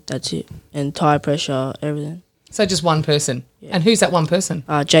RPM. And that's it, and tire pressure, everything. So just one person. And who's that one person?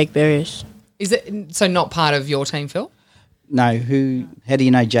 Jake Berrios. Is it so not part of your team, Phil? No, who? How do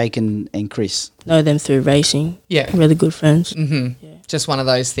you know Jake and Chris? Know them through racing. Yeah. Really good friends. Just one of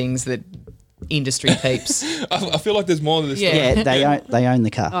those things that industry peeps. I feel like there's more to this. Yeah. story. Yeah, they own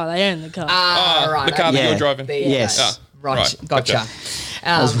the car. Oh, they own the car. Right. The car that Yeah. you're driving. There you Yes. go. Ah, Right. right, Gotcha.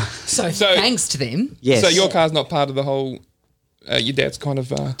 gotcha. So So- thanks to them. Yes. So your car's not part of the whole your dad's kind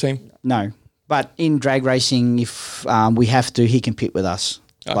of team. No, but in drag racing, if we have to, he can pit with us.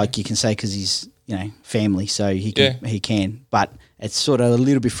 Okay. Like you can say, because he's family, so he can. He can, but it's sort of a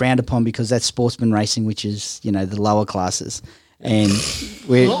little bit frowned upon because that's sportsman racing, which is the lower classes, and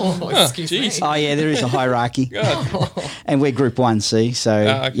we're. Oh, excuse me. jeez. Oh yeah, there is a hierarchy, God. and we're Group 1, see. So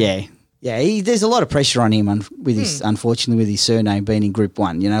okay. yeah. There's a lot of pressure on him with his, unfortunately, with his surname being in Group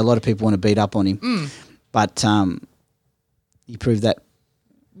 1. A lot of people want to beat up on him, but he proved that.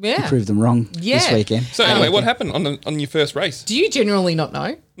 Yeah. He proved them wrong this Yeah. weekend. So anyway, what happened on your first race? Do you generally not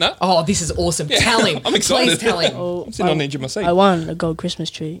know? No. Oh, this is awesome. Tell him. I'm excited. Please tell him. Oh, I'm sitting on the edge of my seat. I won a gold Christmas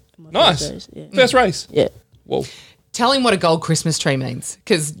tree. in my Nice. first race, Yeah. First race. Yeah. Whoa. Tell him what a gold Christmas tree means.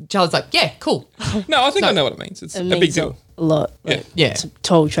 Because Charlie's like, yeah, cool. No, I think I know what it means. It's It a big means deal. A lot. Yeah. Like, Yeah. It's a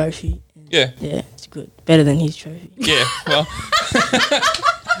tall trophy. Yeah. Yeah, it's good. Better than his trophy. Yeah. Well.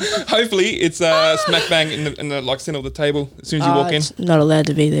 Hopefully it's smack bang in the like center of the table as soon as you walk in. It's not allowed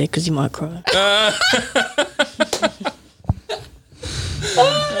to be there because you might cry.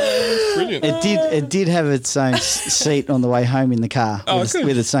 Brilliant. It did have its own seat on the way home in the car good.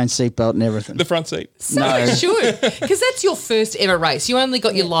 with its own seatbelt and everything. The front seat. So it should. Because that's your first ever race. You only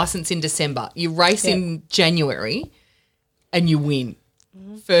got your license in December. You race in January and you win.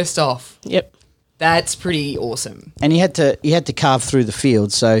 First off. Yep. That's pretty awesome. And he had to carve through the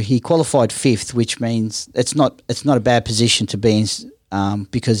field, so he qualified 5th, which means it's not a bad position to be in,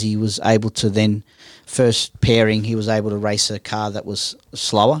 because he was able to then first pairing he was able to race a car that was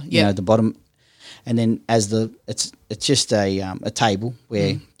slower, the bottom, and then as it's just a table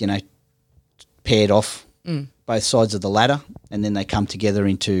where paired off both sides of the ladder, and then they come together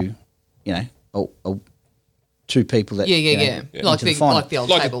into two people that Yeah. Like into the final. like the old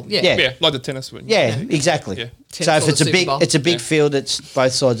Like table. the, Yeah. like the tennis one. Yeah, exactly. Yeah. So if Tennis or it's the a big, Super Bowl. it's a big field. It's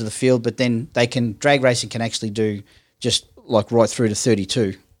both sides of the field, but then drag racing can actually do just like right through to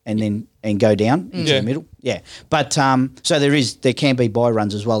 32 and go down into Yeah. the middle. Yeah, but so there can be bye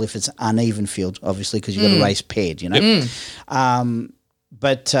runs as well if it's uneven field, obviously, because you've got to race paired.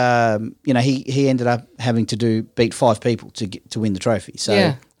 But he ended up having to beat 5 people to win the trophy. So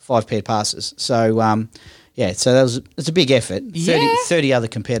Yeah. 5 paired passes. So. So it's a big effort. 30 other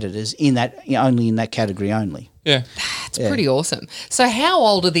competitors in that, only in that category only. Yeah. It's pretty awesome. So how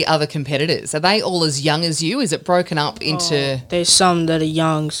old are the other competitors? Are they all as young as you? Is it broken up into... There's some that are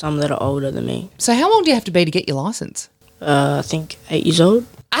young, some that are older than me. So how old do you have to be to get your licence? I think 8 years old.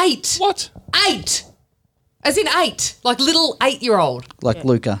 8? What? 8? As in 8? Like little 8-year-old? Like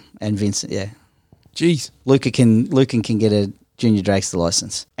Luca and Vincent, yeah. Jeez. Luca can get a junior dragster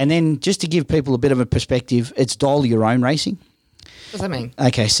license. And then just to give people a bit of a perspective, it's dial your own racing. What does that mean?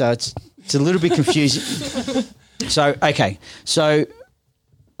 Okay, so it's a little bit confusing.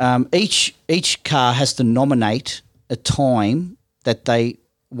 Each car has to nominate a time that they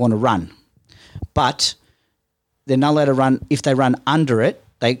want to run, but they're not allowed to run. If they run under it,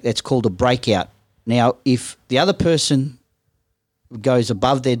 it's called a breakout. Now, if the other person goes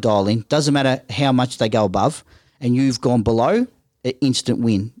above their dial-in, doesn't matter how much they go above, and you've gone below, an instant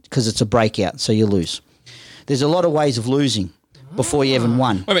win because it's a breakout, so you lose. There's a lot of ways of losing before you even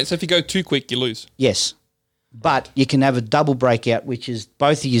won. Wait a minute. So if you go too quick, you lose. Yes. But you can have a double breakout, which is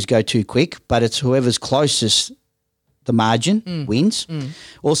both of you go too quick, but it's whoever's closest the margin wins.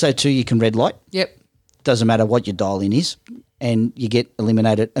 Also, too, you can red light. Yep. Doesn't matter what your dial-in is, and you get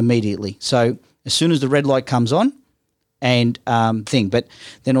eliminated immediately. So as soon as the red light comes on and but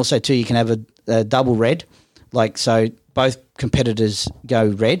then also, too, you can have a double red. Like, so both competitors go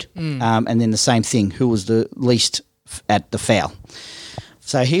red, and then the same thing, who was the least at the foul.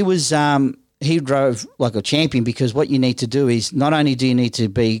 So he drove like a champion, because what you need to do is not only do you need to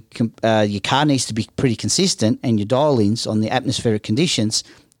be, your car needs to be pretty consistent, and your dial-ins on the atmospheric conditions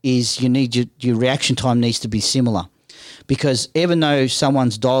is your reaction time needs to be similar. Because even though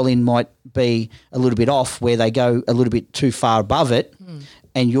someone's dial-in might be a little bit off, where they go a little bit too far above it,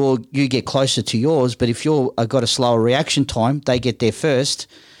 and you get closer to yours, but if you're got a slower reaction time, they get there first,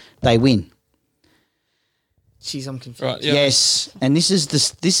 they win. Jeez, I'm confused. Right, yeah. Yes, and this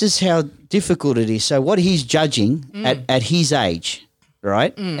is how difficult it is. So what he's judging at his age,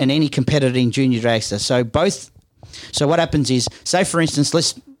 right, and any competitor in junior dragster. So what happens is, say for instance,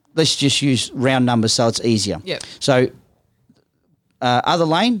 let's just use round numbers so it's easier. Yep. So other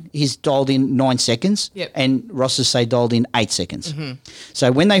lane, he's dialed in 9 seconds, Yep. and Ross's say dialed in 8 seconds.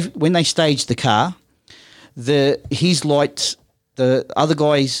 So when they stage the car, his lights, the other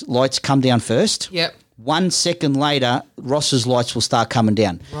guy's lights come down first. Yep. 1 second later, Ross's lights will start coming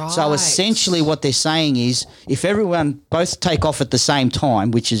down. So Right. essentially what they're saying is if everyone both take off at the same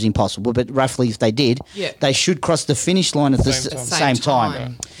time, which is impossible, but roughly if they did, Yeah. they should cross the finish line at the same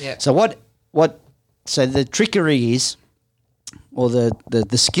time. Yeah. So so the trickery is, or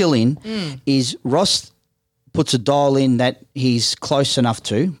the skill in is Ross puts a dial in that he's close enough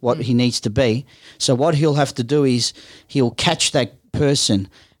to what he needs to be. So what he'll have to do is he'll catch that person.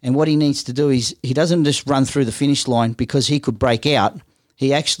 And what he needs to do is he doesn't just run through the finish line because he could break out.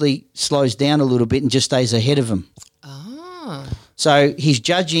 He actually slows down a little bit and just stays ahead of him. Ah. So he's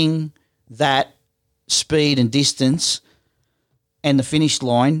judging that speed and distance and the finish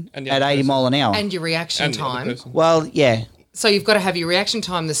line And the at other 80 mile an hour. And your reaction And the other time. person. Well, yeah, So you've got to have your reaction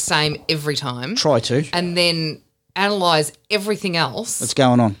time the same every time. try to. And then analyse everything else. What's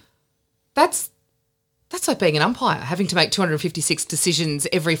going on? That's like being an umpire, having to make 256 decisions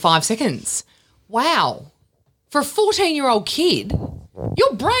every 5 seconds. Wow. For a 14-year-old kid,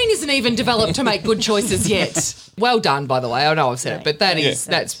 your brain isn't even developed to make good choices yet. Well done, by the way. I know I've said it, but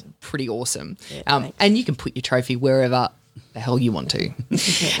that's pretty awesome. And you can put your trophy wherever the hell you want to.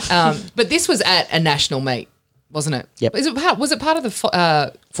 But this was at a national meet, wasn't it? Yep. Was it part of the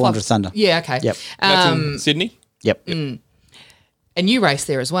 400 Thunder. Yeah, okay. Yep. That's in Sydney. Yep. And you raced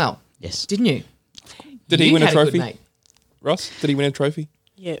there as well, Yes. didn't you? Did he You win a had good trophy? mate. Ross, did he win a trophy?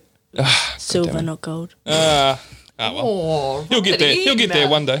 Yep. Silver, not gold. Well, Oh, he'll get there. He'll get there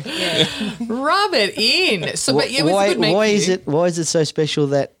one day. Rub it in. So, but it was a good meet why for is you. it why is it so special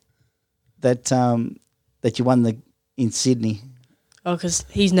that you won in Sydney? Oh, because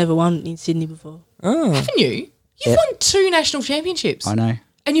he's never won in Sydney before. Haven't you? You've won 2 national championships. I know.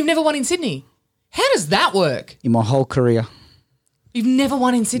 And you've never won in Sydney. How does that work? In my whole career, You've never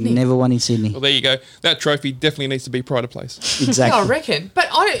won in Sydney. never won in Sydney. Well, there you go. That trophy definitely needs to be pride of place. Yeah, I Exactly. reckon. But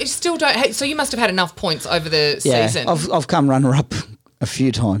I still don't. Hey, so you must have had enough points over the Yeah, season. I've come runner up a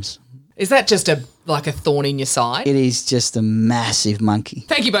few times. Is that just like a thorn in your side? It is just a massive monkey.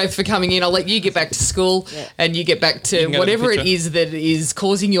 Thank you both for coming in. I'll let you get back to school and you get back to can go to the whatever it picture. is that is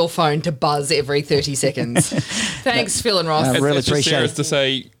causing your phone to buzz every 30 seconds. Thanks, Phil and Ross. I really It's just appreciate serious it. to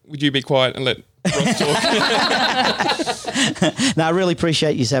say, would you be quiet and let Ross talk? No, I really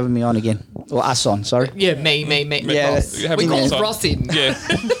appreciate you having me on again. Or us on, sorry. Yeah, me. Yeah, Ross. You have We a called good Ross in. Yeah.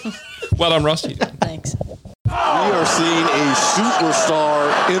 Well done, Ross. Thanks. We are seeing a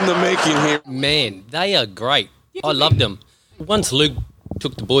superstar in the making here. Man, they are great. I loved them. Once Luke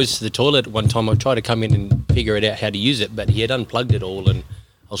took the boys to the toilet at one time, I tried to come in and figure it out how to use it, but he had unplugged it all and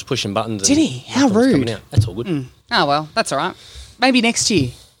I was pushing buttons. Did and he? How nothing was coming rude. out. That's all good. Oh, well, that's all right. Maybe next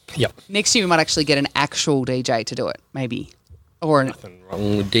year. Yep. Next year we might actually get an actual DJ to do it, maybe. Or an, Nothing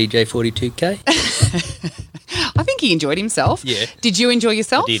wrong with DJ 42K. I think he enjoyed himself. Yeah. Did you enjoy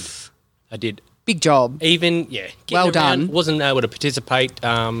yourself? I did. Big job. Even, yeah. getting Well around, done. Wasn't able to participate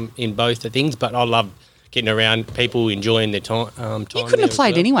in both the things, but I loved getting around, people enjoying their time. You couldn't have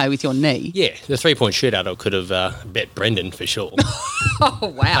played anyway with your knee. Yeah, the 3-point shootout I could have bet Brendan for sure.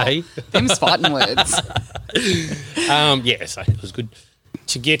 Oh, wow. Hey? Them's fighting words. Yeah, so it was good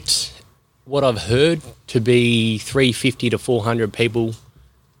to get what I've heard to be 350 to 400 people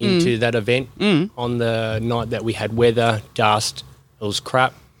into that event on the night that we had weather, dust. It was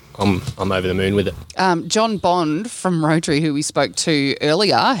crap. I'm over the moon with it. John Bond from Rotary, who we spoke to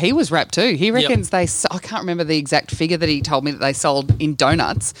earlier, he was wrapped too. He reckons I can't remember the exact figure that he told me that they sold in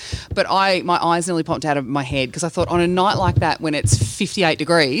donuts, but my eyes nearly popped out of my head because I thought on a night like that when it's 58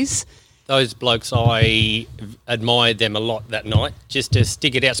 degrees. Those blokes, I admired them a lot that night, just to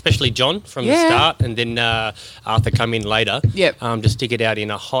stick it out, especially John from the start, and then Arthur come in later. Yep. To stick it out in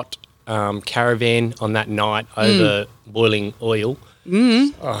a hot caravan on that night over boiling oil.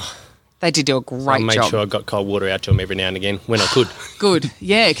 They did do a I great made job. sure I got cold water out to them every now and again when I could. Good.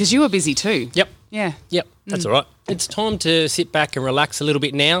 Yeah, because you were busy too. Yep. Yeah. Yep, that's all right. It's time to sit back and relax a little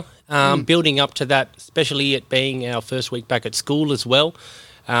bit now. Building up to that, especially it being our first week back at school as well.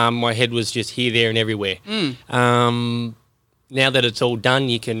 My head was just here, there and everywhere. Now that it's all done,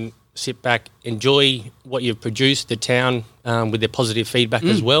 you can sit back, enjoy what you've produced, the town, with their positive feedback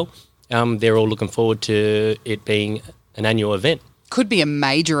as well. They're all looking forward to it being an annual event. Could be a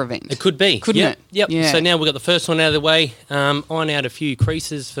major event. It could be. Couldn't it? Yep. Yeah. So now we've got the first one out of the way, iron out a few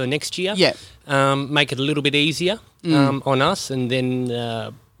creases for next year. Yep. Make it a little bit easier on us, and then,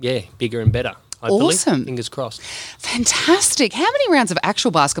 bigger and better. Awesome. Fingers crossed. Fantastic. How many rounds of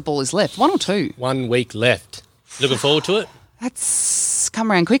actual basketball is left? 1 or 2? 1 week left. Looking forward to it. That's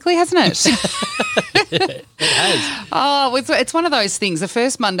come around quickly, hasn't it? It has. Oh, it's one of those things. The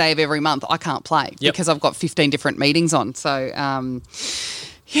first Monday of every month, I can't play because I've got 15 different meetings on. So,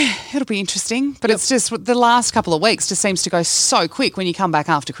 it'll be interesting. But it's just the last couple of weeks just seems to go so quick when you come back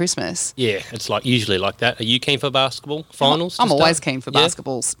after Christmas. Yeah, it's like usually like that. Are you keen for basketball finals? I'm to always start? keen for Yeah?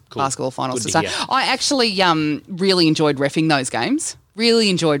 basketball finals Good to to start. hear. I actually really enjoyed reffing those games. Really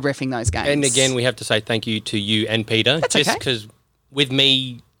enjoyed reffing those games. And again, we have to say thank you to you and Peter. That's just okay. because with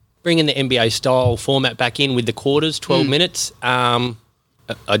me bringing the NBA style format back in with the quarters, 12 minutes, I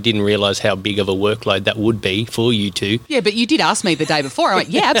didn't realise how big of a workload that would be for you two. Yeah, but you did ask me the day before. I went,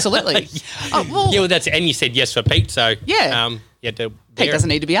 yeah, absolutely. And you said yes for Pete, so Yeah. you had to Pete bear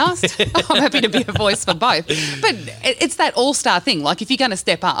doesn't it. need to be asked. I'm happy to be a voice for both. But it's that all-star thing. Like if you're going to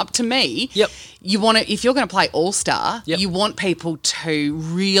step up, to me, you want to. If you're going to play all-star, you want people to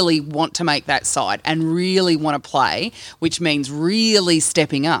really want to make that side and really want to play, which means really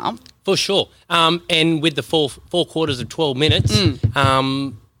stepping up. For sure. And with the four quarters of 12 minutes,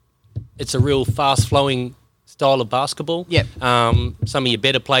 it's a real fast-flowing style of basketball. Yep. Some of your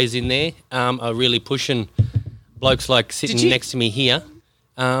better players in there are really pushing blokes like sitting next to me here,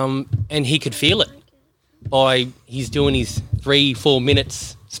 and he could feel it by he's doing his 3-4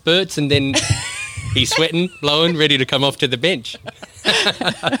 minutes spurts, and then he's sweating, blowing, ready to come off to the bench.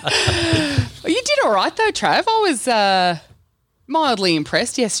 You did all right though, Trav. I was mildly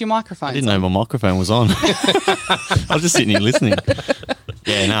impressed. Yes, your microphone's I didn't know my microphone was on. I was just sitting here listening.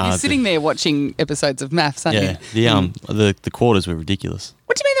 Yeah, no. You're sitting there watching episodes of MAFS, aren't you? The quarters were ridiculous.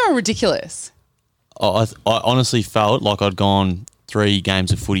 What do you mean they were ridiculous? I honestly felt like I'd gone 3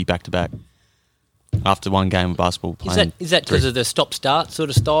 games of footy back to back after one game of basketball playing. Is that because of the stop-start sort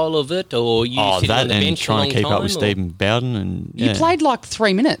of style of it, or you sitting that on the and bench trying to keep up with or? Stephen Bowden and You played like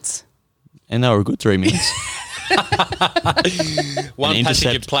 3 minutes. and they were a good 3 minutes. One An passage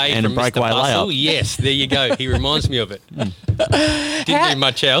of intercept play and from a breakaway Mr. Bustle. layup. Yes, there you go. He reminds me of it. Didn't do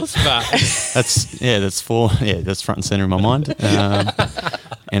much else, but That's front and center in my mind,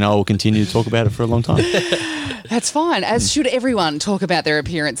 and I will continue to talk about it for a long time. That's fine, as should everyone talk about their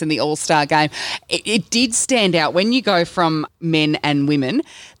appearance in the All-Star game. It did stand out when you go from men and women,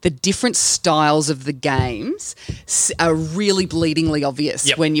 the different styles of the games are really bleedingly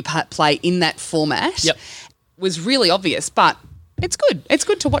obvious when you play in that format. Yep. Was really obvious, but it's good. It's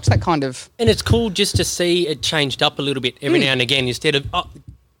good to watch that kind of... and it's cool just to see it changed up a little bit every now and again, instead of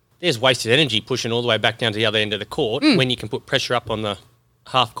there's wasted energy pushing all the way back down to the other end of the court when you can put pressure up on the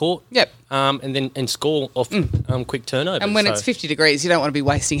half court. Yep. And score off quick turnovers. And when it's 50 degrees, you don't want to be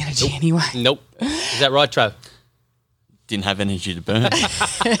wasting energy anyway. Nope. Is that right, Trav? Didn't have energy to burn.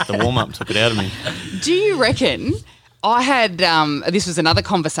 The warm-up took it out of me. Do you reckon... I had, this was another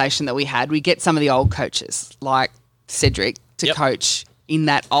conversation that we had. We get some of the old coaches like Cedric to coach in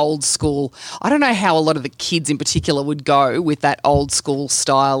that old school. I don't know how a lot of the kids in particular would go with that old school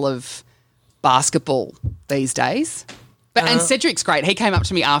style of basketball these days. But and Cedric's great. He came up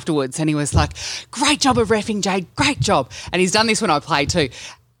to me afterwards and he was like, great job of reffing, Jade, great job. And he's done this when I play too.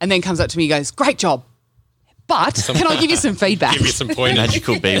 And then comes up to me and goes, great job. But can I give you some feedback? Give you some pointers.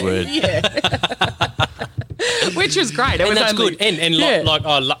 Magical B word. Which was great. It And was that's only- good. And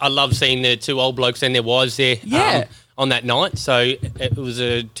I love seeing the 2 old blokes and their wives there on that night. So it was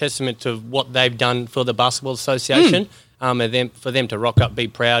a testament to what they've done for the Basketball Association. And for them to rock up, be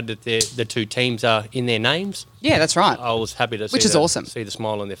proud that the 2 teams are in their names. Yeah, that's right. I was happy to Which is awesome. see the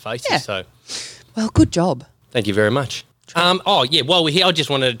smile on their faces. Yeah. So Well, good job. thank you very much. While we're here, I just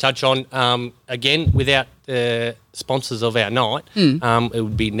wanted to touch on, again, without the sponsors of our night, it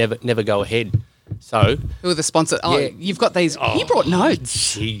would be never go ahead. So Who are the sponsors? Oh, you've got these. You brought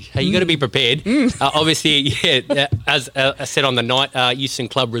notes. Hey, you got to be prepared. Obviously, as I said on the night, Euston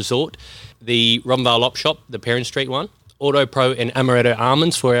Club Resort, the Robinvale Op Shop, the Perrin Street one, Auto Pro and Amaretto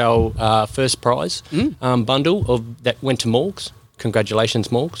Almonds for our first prize bundle that went to Morgs. Congratulations,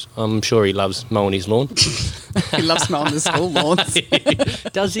 Morgs. I'm sure he loves mowing his lawn. He loves mowing the school lawns.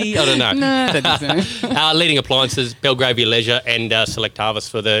 Does he? I don't know. No, I don't think so. Leading Appliances, Belgravia Leisure and Select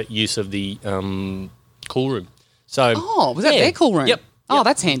Harvest for the use of the cool room. So, Oh, was that their cool room? Yep. Oh,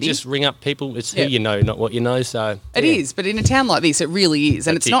 that's handy. Just ring up people. It's who Yep. you know, not what you know. So It is, but in a town like this, it really is.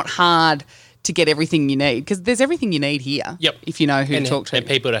 And That's it's it. not hard to get everything you need because there's everything you need here. Yep. If you know who and, to talk to. and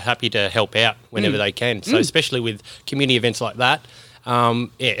people are happy to help out whenever they can. So especially with community events like that,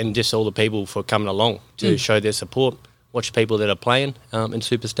 and just all the people for coming along to show their support. Watch people that are playing and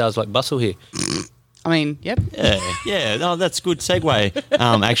superstars like Bustle here. I mean, yep. Yeah, no, that's a good segue.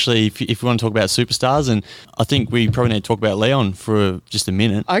 Actually, if we want to talk about superstars, and I think we probably need to talk about Leon for just a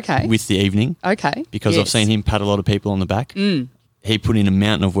minute. Okay. With the evening. Okay. Because I've Yes. seen him pat a lot of people on the back. He put in a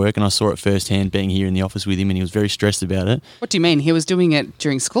mountain of work, and I saw it firsthand being here in the office with him, and he was very stressed about it. What do you mean? He was doing it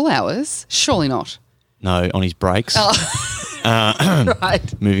during school hours? Surely not. No, on his breaks. Right.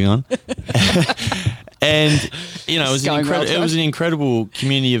 Moving on. And, you know, It's going well, it was an incredible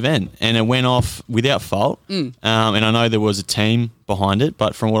community event, and it went off without fault. And I know there was a team behind it,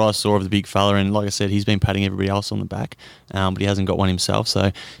 but from what I saw of the big fella, and like I said, he's been patting everybody else on the back, but he hasn't got one himself.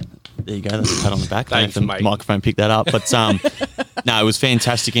 So there you go, that's a pat on the back. Thanks, Don't have the mate. microphone pick that up. But no, it was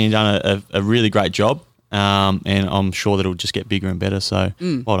fantastic, and he done a really great job. And I'm sure that it'll just get bigger and better. So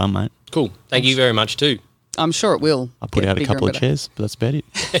well done, mate. Cool. Thank you very much too. I'm sure it will. I put get out a bigger couple and of better. chairs, but that's about it.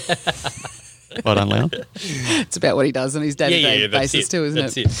 Well done, Leon. It's about what he does on his day-to-day that's basis it. too, isn't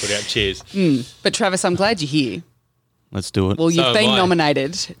That's it. Put out cheers. But Travis, I'm glad you're here. Let's do it. Well, you've So been have I.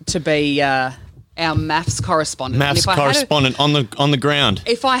 nominated to be our MAFS correspondent. And MAFS correspondent on the ground.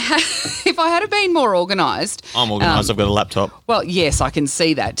 If I had been more organised, I'm organised. I've got a laptop. well, yes, I can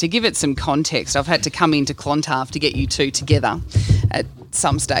see that. To give it some context, I've had to come into Clontarf to get you two together at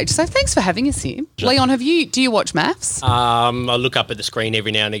some stage. So thanks for having us here. Leon, do you watch MAFS? I look up at the screen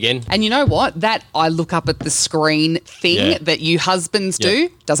every now and again. And you know what? That I look up at the screen thing Yeah. that you husbands do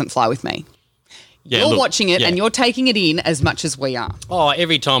doesn't fly with me. Yeah, You're look, watching it yeah. and you're taking it in as much as we are. Oh,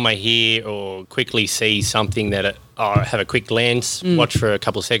 every time I hear or quickly see something that I have a quick glance, watch for a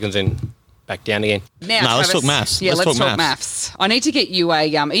couple of seconds and back down again. Now, No, let's Travis, talk maths. Yeah, Let's let's talk talk maths. maths. I need to get you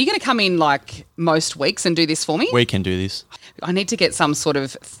a. Are you going to come in like most weeks and do this for me? We can do this. I need to get some sort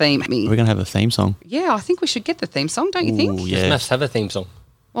of theme. We're going to have a theme song. Yeah, I think we should get the theme song, don't you think? Ooh, Does yeah. MAFS have a theme song?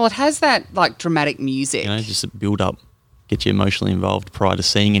 Well, it has that like dramatic music. You know, just a build up, get you emotionally involved prior to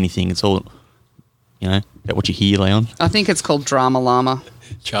seeing anything. It's all, you know, about what you hear, Leon. I think it's called Drama Llama,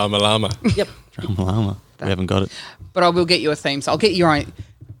 Charma Llama. Yep. Drama Llama. We haven't got it. but I will get you a theme song. I'll get your own.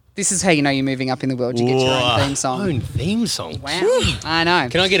 This is how you know you're moving up in the world. You get your Whoa. own theme song. Own theme song. Wow, I know.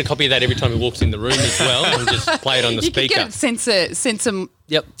 Can I get a copy of that every time he walks in the room as well and just play it on the you speaker? can get it sensor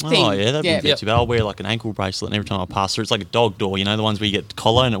Yep. thing. Oh, yeah, that'd Yeah. be good too. But I'll wear like an ankle bracelet, and every time I pass through, it's like a dog door, you know, the ones where you get the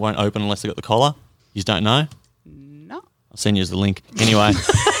collar and it won't open unless they've got the collar. You just don't know? No. I'll send you the link. Anyway,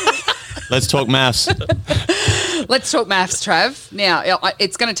 let's talk maths. Let's talk maths, Trav. Now,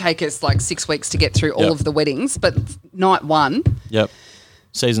 it's going to take us like 6 weeks to get through all Yep. of the weddings, but night one. Yep.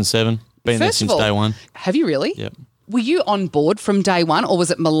 Season 7. Been there First since of all, day one. Have you really? Yep. Were you on board from day one, or was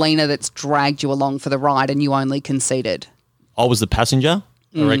it Melina that's dragged you along for the ride and you only conceded? I was the passenger,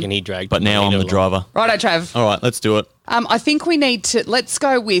 I reckon he dragged. but now I'm the along. driver. Righto, Trav. All right, let's do it. I think we need to, let's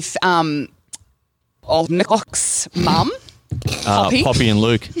go with old Nick's mum. Poppy. Poppy and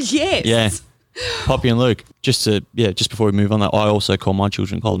Luke. Yes. Yeah. Poppy and Luke. Just before we move on, I also call my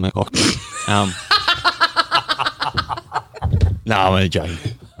children Colin McCock. No, I'm only joking.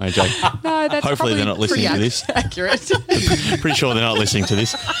 No, that's Hopefully they're probably not listening pretty to this. Accurate. Pretty sure they're not listening to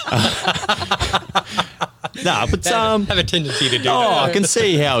this. Nah, but Have a tendency to do I that. can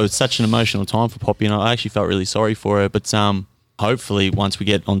see how it's such an emotional time for Poppy, and I actually felt really sorry for her. But hopefully, once we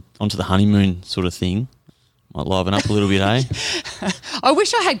get onto the honeymoon sort of thing, might liven up a little bit, eh? I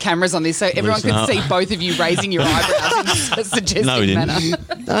wish I had cameras on this so everyone Listen could up. see both of you raising your eyebrows in a suggestive No, we didn't. manner.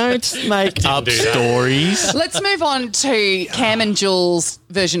 Don't make up do that. stories. Let's move on to Cam and Jules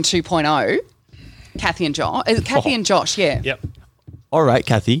version 2.0. Kathy and Josh. Kathy and Josh, yeah. Yep. All right,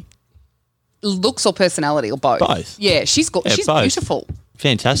 Kathy. Looks or personality or both? Both. Yeah, she's Yeah, she's both. beautiful.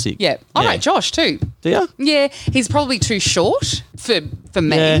 Fantastic. Yeah. All right, Josh too. Do you? Yeah, he's probably too short for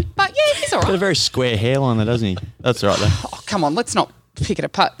me, Yeah. but yeah, he's all Got a right. very square hairline there, doesn't he? That's all right, though. Oh, come on, let's not pick it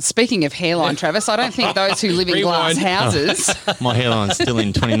apart. Speaking of hairline, Travis, I don't think those who live in glass Rewind. houses. My hairline's still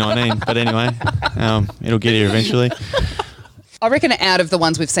in 2019, but anyway, it'll get here eventually. I reckon out of the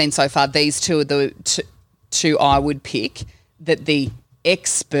ones we've seen so far, these two are the two I would pick that the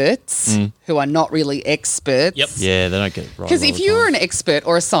experts who are not really experts. Yep. Yeah, they don't get it right. Because all if the you were time. an expert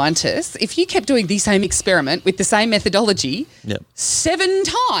or a scientist, if you kept doing the same experiment with the same methodology Yep. 7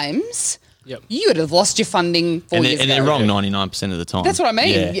 times, Yep. you would have lost your funding 4 years and ago. they're wrong 99% of the time. That's what I mean.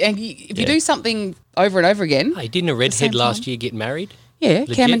 Yeah. And if you Yeah. do something over and over again, Hey, didn't a same redhead time. last year get married? yeah,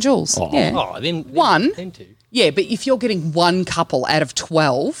 Legit? Cam and Jules. Oh, Yeah. then One. Then two. Yeah, but if you're getting one couple out of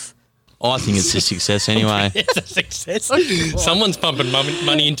 12, I think it's a success anyway. It's a success. Someone's pumping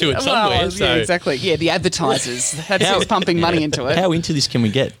money into it somewhere. well, so yeah, exactly. Yeah, the advertisers. That's who's pumping money into it. How into this can we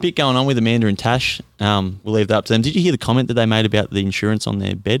get? Bit going on with Amanda and Tash. We'll leave that up to them. Did you hear the comment that they made about the insurance on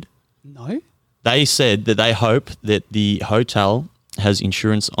their bed? No. They said that they hope that the hotel has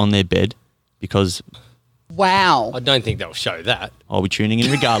insurance on their bed because Wow. I don't think they'll show that. I'll be tuning in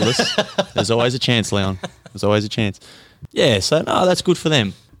regardless. There's always a chance, Leon. There's always a chance. Yeah, so no, that's good for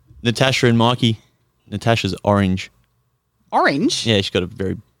them. Natasha and Mikey. Natasha's orange. Orange? Yeah, she's got a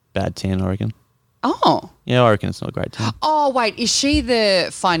very bad tan, I reckon. Oh. Yeah, I reckon it's not a great tan. Oh, wait. Is she the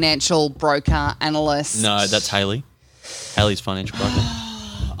financial broker analyst? No, that's Hayley. Hayley's financial broker.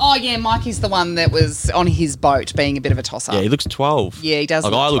 Oh, yeah. Mikey's the one that was on his boat being a bit of a tosser. Yeah, he looks 12. Yeah, he does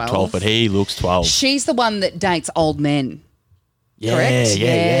Like look I look 12. 12, but he looks 12. She's the one that dates old men. Yeah, correct?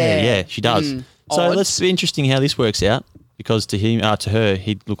 yeah, she does. So Odd. let's be interesting how this works out because to her,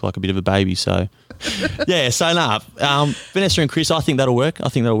 he'd look like a bit of a baby. So, yeah, so Vanessa and Chris, I think that'll work. I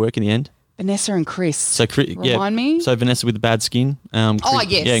think that'll work in the end. Vanessa and Chris. So, Remind me? So Vanessa with the bad skin. Chris,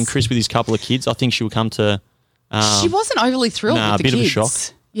 yes. Yeah, and Chris with his couple of kids. I think she will come to. She wasn't overly thrilled Nah, with a the bit kids. of a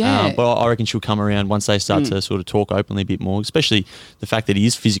shock. Yeah. But I reckon she'll come around once they start to sort of talk openly a bit more, especially the fact that he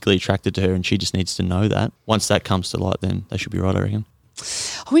is physically attracted to her and she just needs to know that. Once that comes to light, then they should be right, I reckon.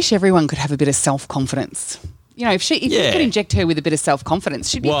 I wish everyone could have a bit of self-confidence. You know, if you could inject her with a bit of self-confidence,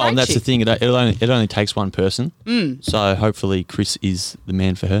 she'd be a great and that's chick. the thing. It only takes one person. So hopefully Chris is the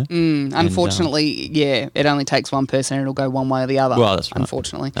man for her. Unfortunately, it only takes one person and it'll go one way or the other. Well, that's right.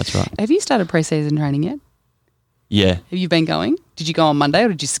 Unfortunately. That's right. Have you started pre-season training yet? Yeah. Have you been going? Did you go on Monday or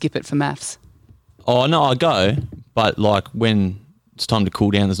did you skip it for MAFS? Oh, no, I go. But like when it's time to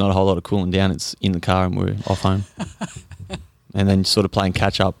cool down, there's not a whole lot of cooling down. It's in the car and we're off home. And then sort of playing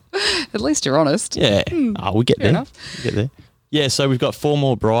catch up. At least you're honest. Yeah. We get Fair there. enough. We get there. Yeah, so we've got 4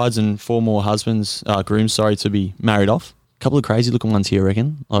 more brides and 4 more grooms, to be married off. A couple of crazy looking ones here, I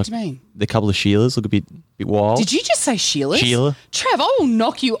reckon. Like, What do you mean? The couple of Sheilas look a bit wild. Did you just say Sheila? Sheila. Trav, I will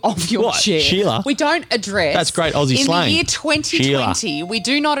knock you off your What? chair. Sheila? We don't address. That's great Aussie in slang. the year 2020, we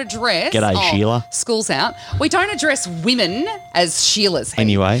do not address. G'day, Sheila. School's out. We don't address women as Sheilas. Here.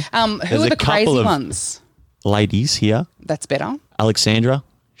 Anyway, who there's are a the couple crazy of ones? Ladies here. That's better. Alexandra.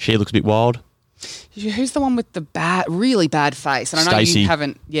 She looks a bit wild. Who's the one with the really bad face? And I know Stacey. you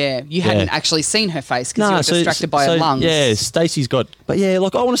haven't. Yeah, you hadn't actually seen her face because you were distracted by her lungs. Yeah, Stacey's got. But yeah,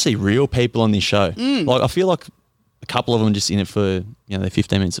 like I want to see real people on this show. Mm. Like I feel like a couple of them are just in it for their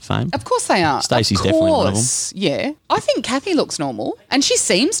 15 minutes of fame. Of course they are. Stacey's Of definitely one of them. course. Yeah, I think Kathy looks normal, and she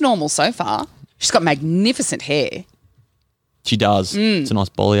seems normal so far. She's got magnificent hair. She does. It's a nice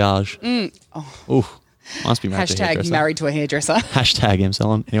balayage. Ooh, must be married to a Hashtag hairdresser. married to a hairdresser. Hashtag M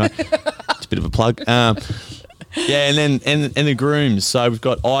Salon. Anyway, it's a bit of a plug. Yeah, and then the grooms. So we've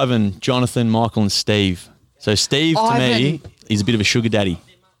got Ivan, Jonathan, Michael, and Steve. So Steve to me is a bit of a sugar daddy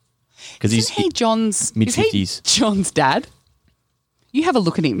because Isn't he John's mid-50s. is he John's dad? You have a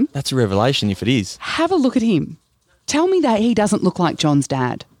look at him. That's a revelation if it is. Have a look at him. Tell me that he doesn't look like John's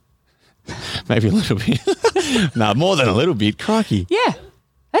dad. Maybe a little bit. No, more than a little bit. Crikey. Yeah,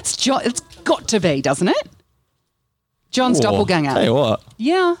 that's John. It's got to be, doesn't it? John's doppelganger. Tell you what,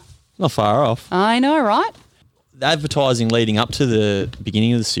 Yeah, not far off. I know, right? The advertising leading up to the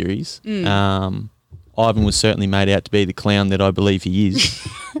beginning of the series, Ivan was certainly made out to be the clown that I believe he is.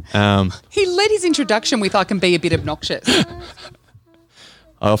 He led his introduction with "I can be a bit obnoxious."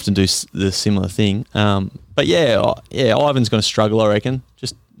 I often do the similar thing. But yeah, Ivan's going to struggle, I reckon.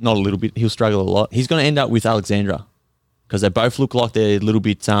 Just not a little bit. He'll struggle a lot. He's going to end up with Alexandra because they both look like they're a little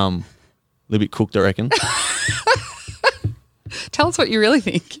bit cooked, I reckon. Tell us what you really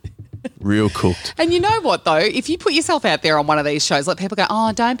think. Real cooked. And you know what, though? If you put yourself out there on one of these shows, like people go,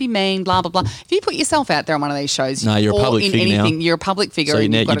 oh, don't be mean, blah, blah, blah. If you put yourself out there on one of these shows, No, you're a or public in figure now. anything, you're a public figure. So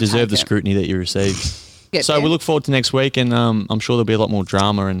and you've you got to deserve take the it. scrutiny that you receive. Get So there. we look forward to next week, and I'm sure there'll be a lot more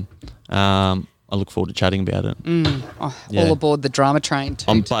drama, and I look forward to chatting about it. Yeah. All aboard the drama train.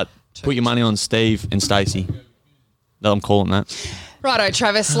 But put your money on Steve and Stacey. No, I'm calling that. Righto,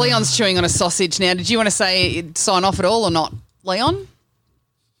 Travis. Leon's chewing on a sausage now. Did you want to sign off at all or not, Leon?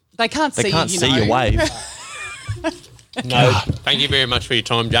 They can't see They can't you, see know. your wave. No, thank you very much for your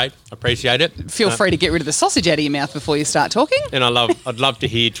time, Jade. Appreciate it. Feel free to get rid of the sausage out of your mouth before you start talking. And I'd love to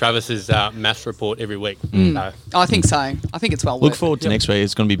hear Travis's MAFS report every week. So, I think so. I think it's well Look worth forward to next week.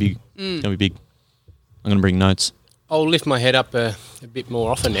 It's going to be big. It's going to be big. I'm going to bring notes. I'll lift my head up a bit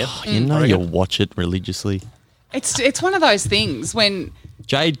more often now. You know you'll watch it religiously. it. It's one of those things when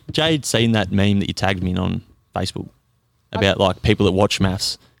Jade seen that meme that you tagged me in on Facebook about like people that watch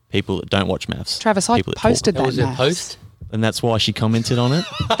MAFS people that don't watch MAFS. Travis, I people that posted talk. that. Was it a Maths. post? And that's why she commented on it.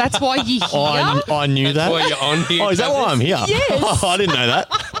 That's why you here. I knew that. Why you're on here? Oh, is that why I'm here? Yes. I didn't know that.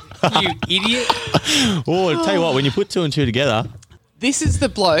 You idiot. Oh, I'll tell you what, when you put two and two together, This is the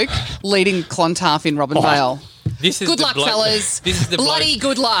bloke leading Clontarf in Robin Vale. This is Good the luck, bloke, fellas. This is the Bloody bloke,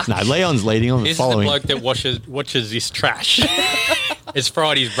 good luck. no, Leon's leading on This following. is the bloke that watches this trash. It's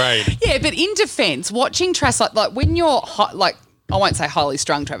Friday's brain. Yeah, but in defence, watching trash like when you're I won't say highly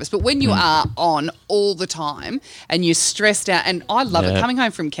strung, Travis, but when you are on all the time and you're stressed out, and I love it Yeah. coming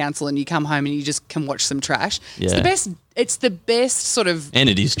home from council and you come home and you just can watch some trash. It's Yeah. the best. It's the best sort of. And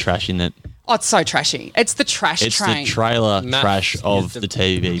it is trash in it. Oh, it's so trashy. It's the trash It's train. the trailer MAFS trash is of the- the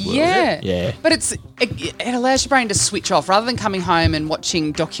TV world. Yeah, Yeah. But it allows your brain to switch off rather than coming home and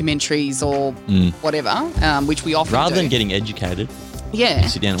watching documentaries or whatever, which we often Rather do. than getting educated, Yeah.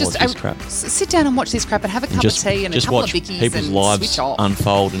 Sit down and watch this crap. Sit down and watch this crap and have a cup just, of tea and a just couple watch of bickies people's and lives switch off.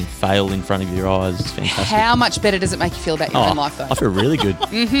 unfold and fail in front of your eyes. It's fantastic. How much better does it make you feel about your own life, though? I feel really good.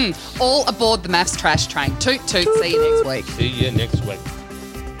 All aboard the MAFS trash train. Toot, toot. See you next week. See you next week.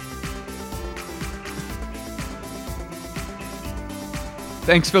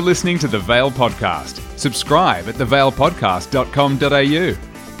 Thanks for listening to the Vale Podcast. Subscribe at thevalepodcast.com.au.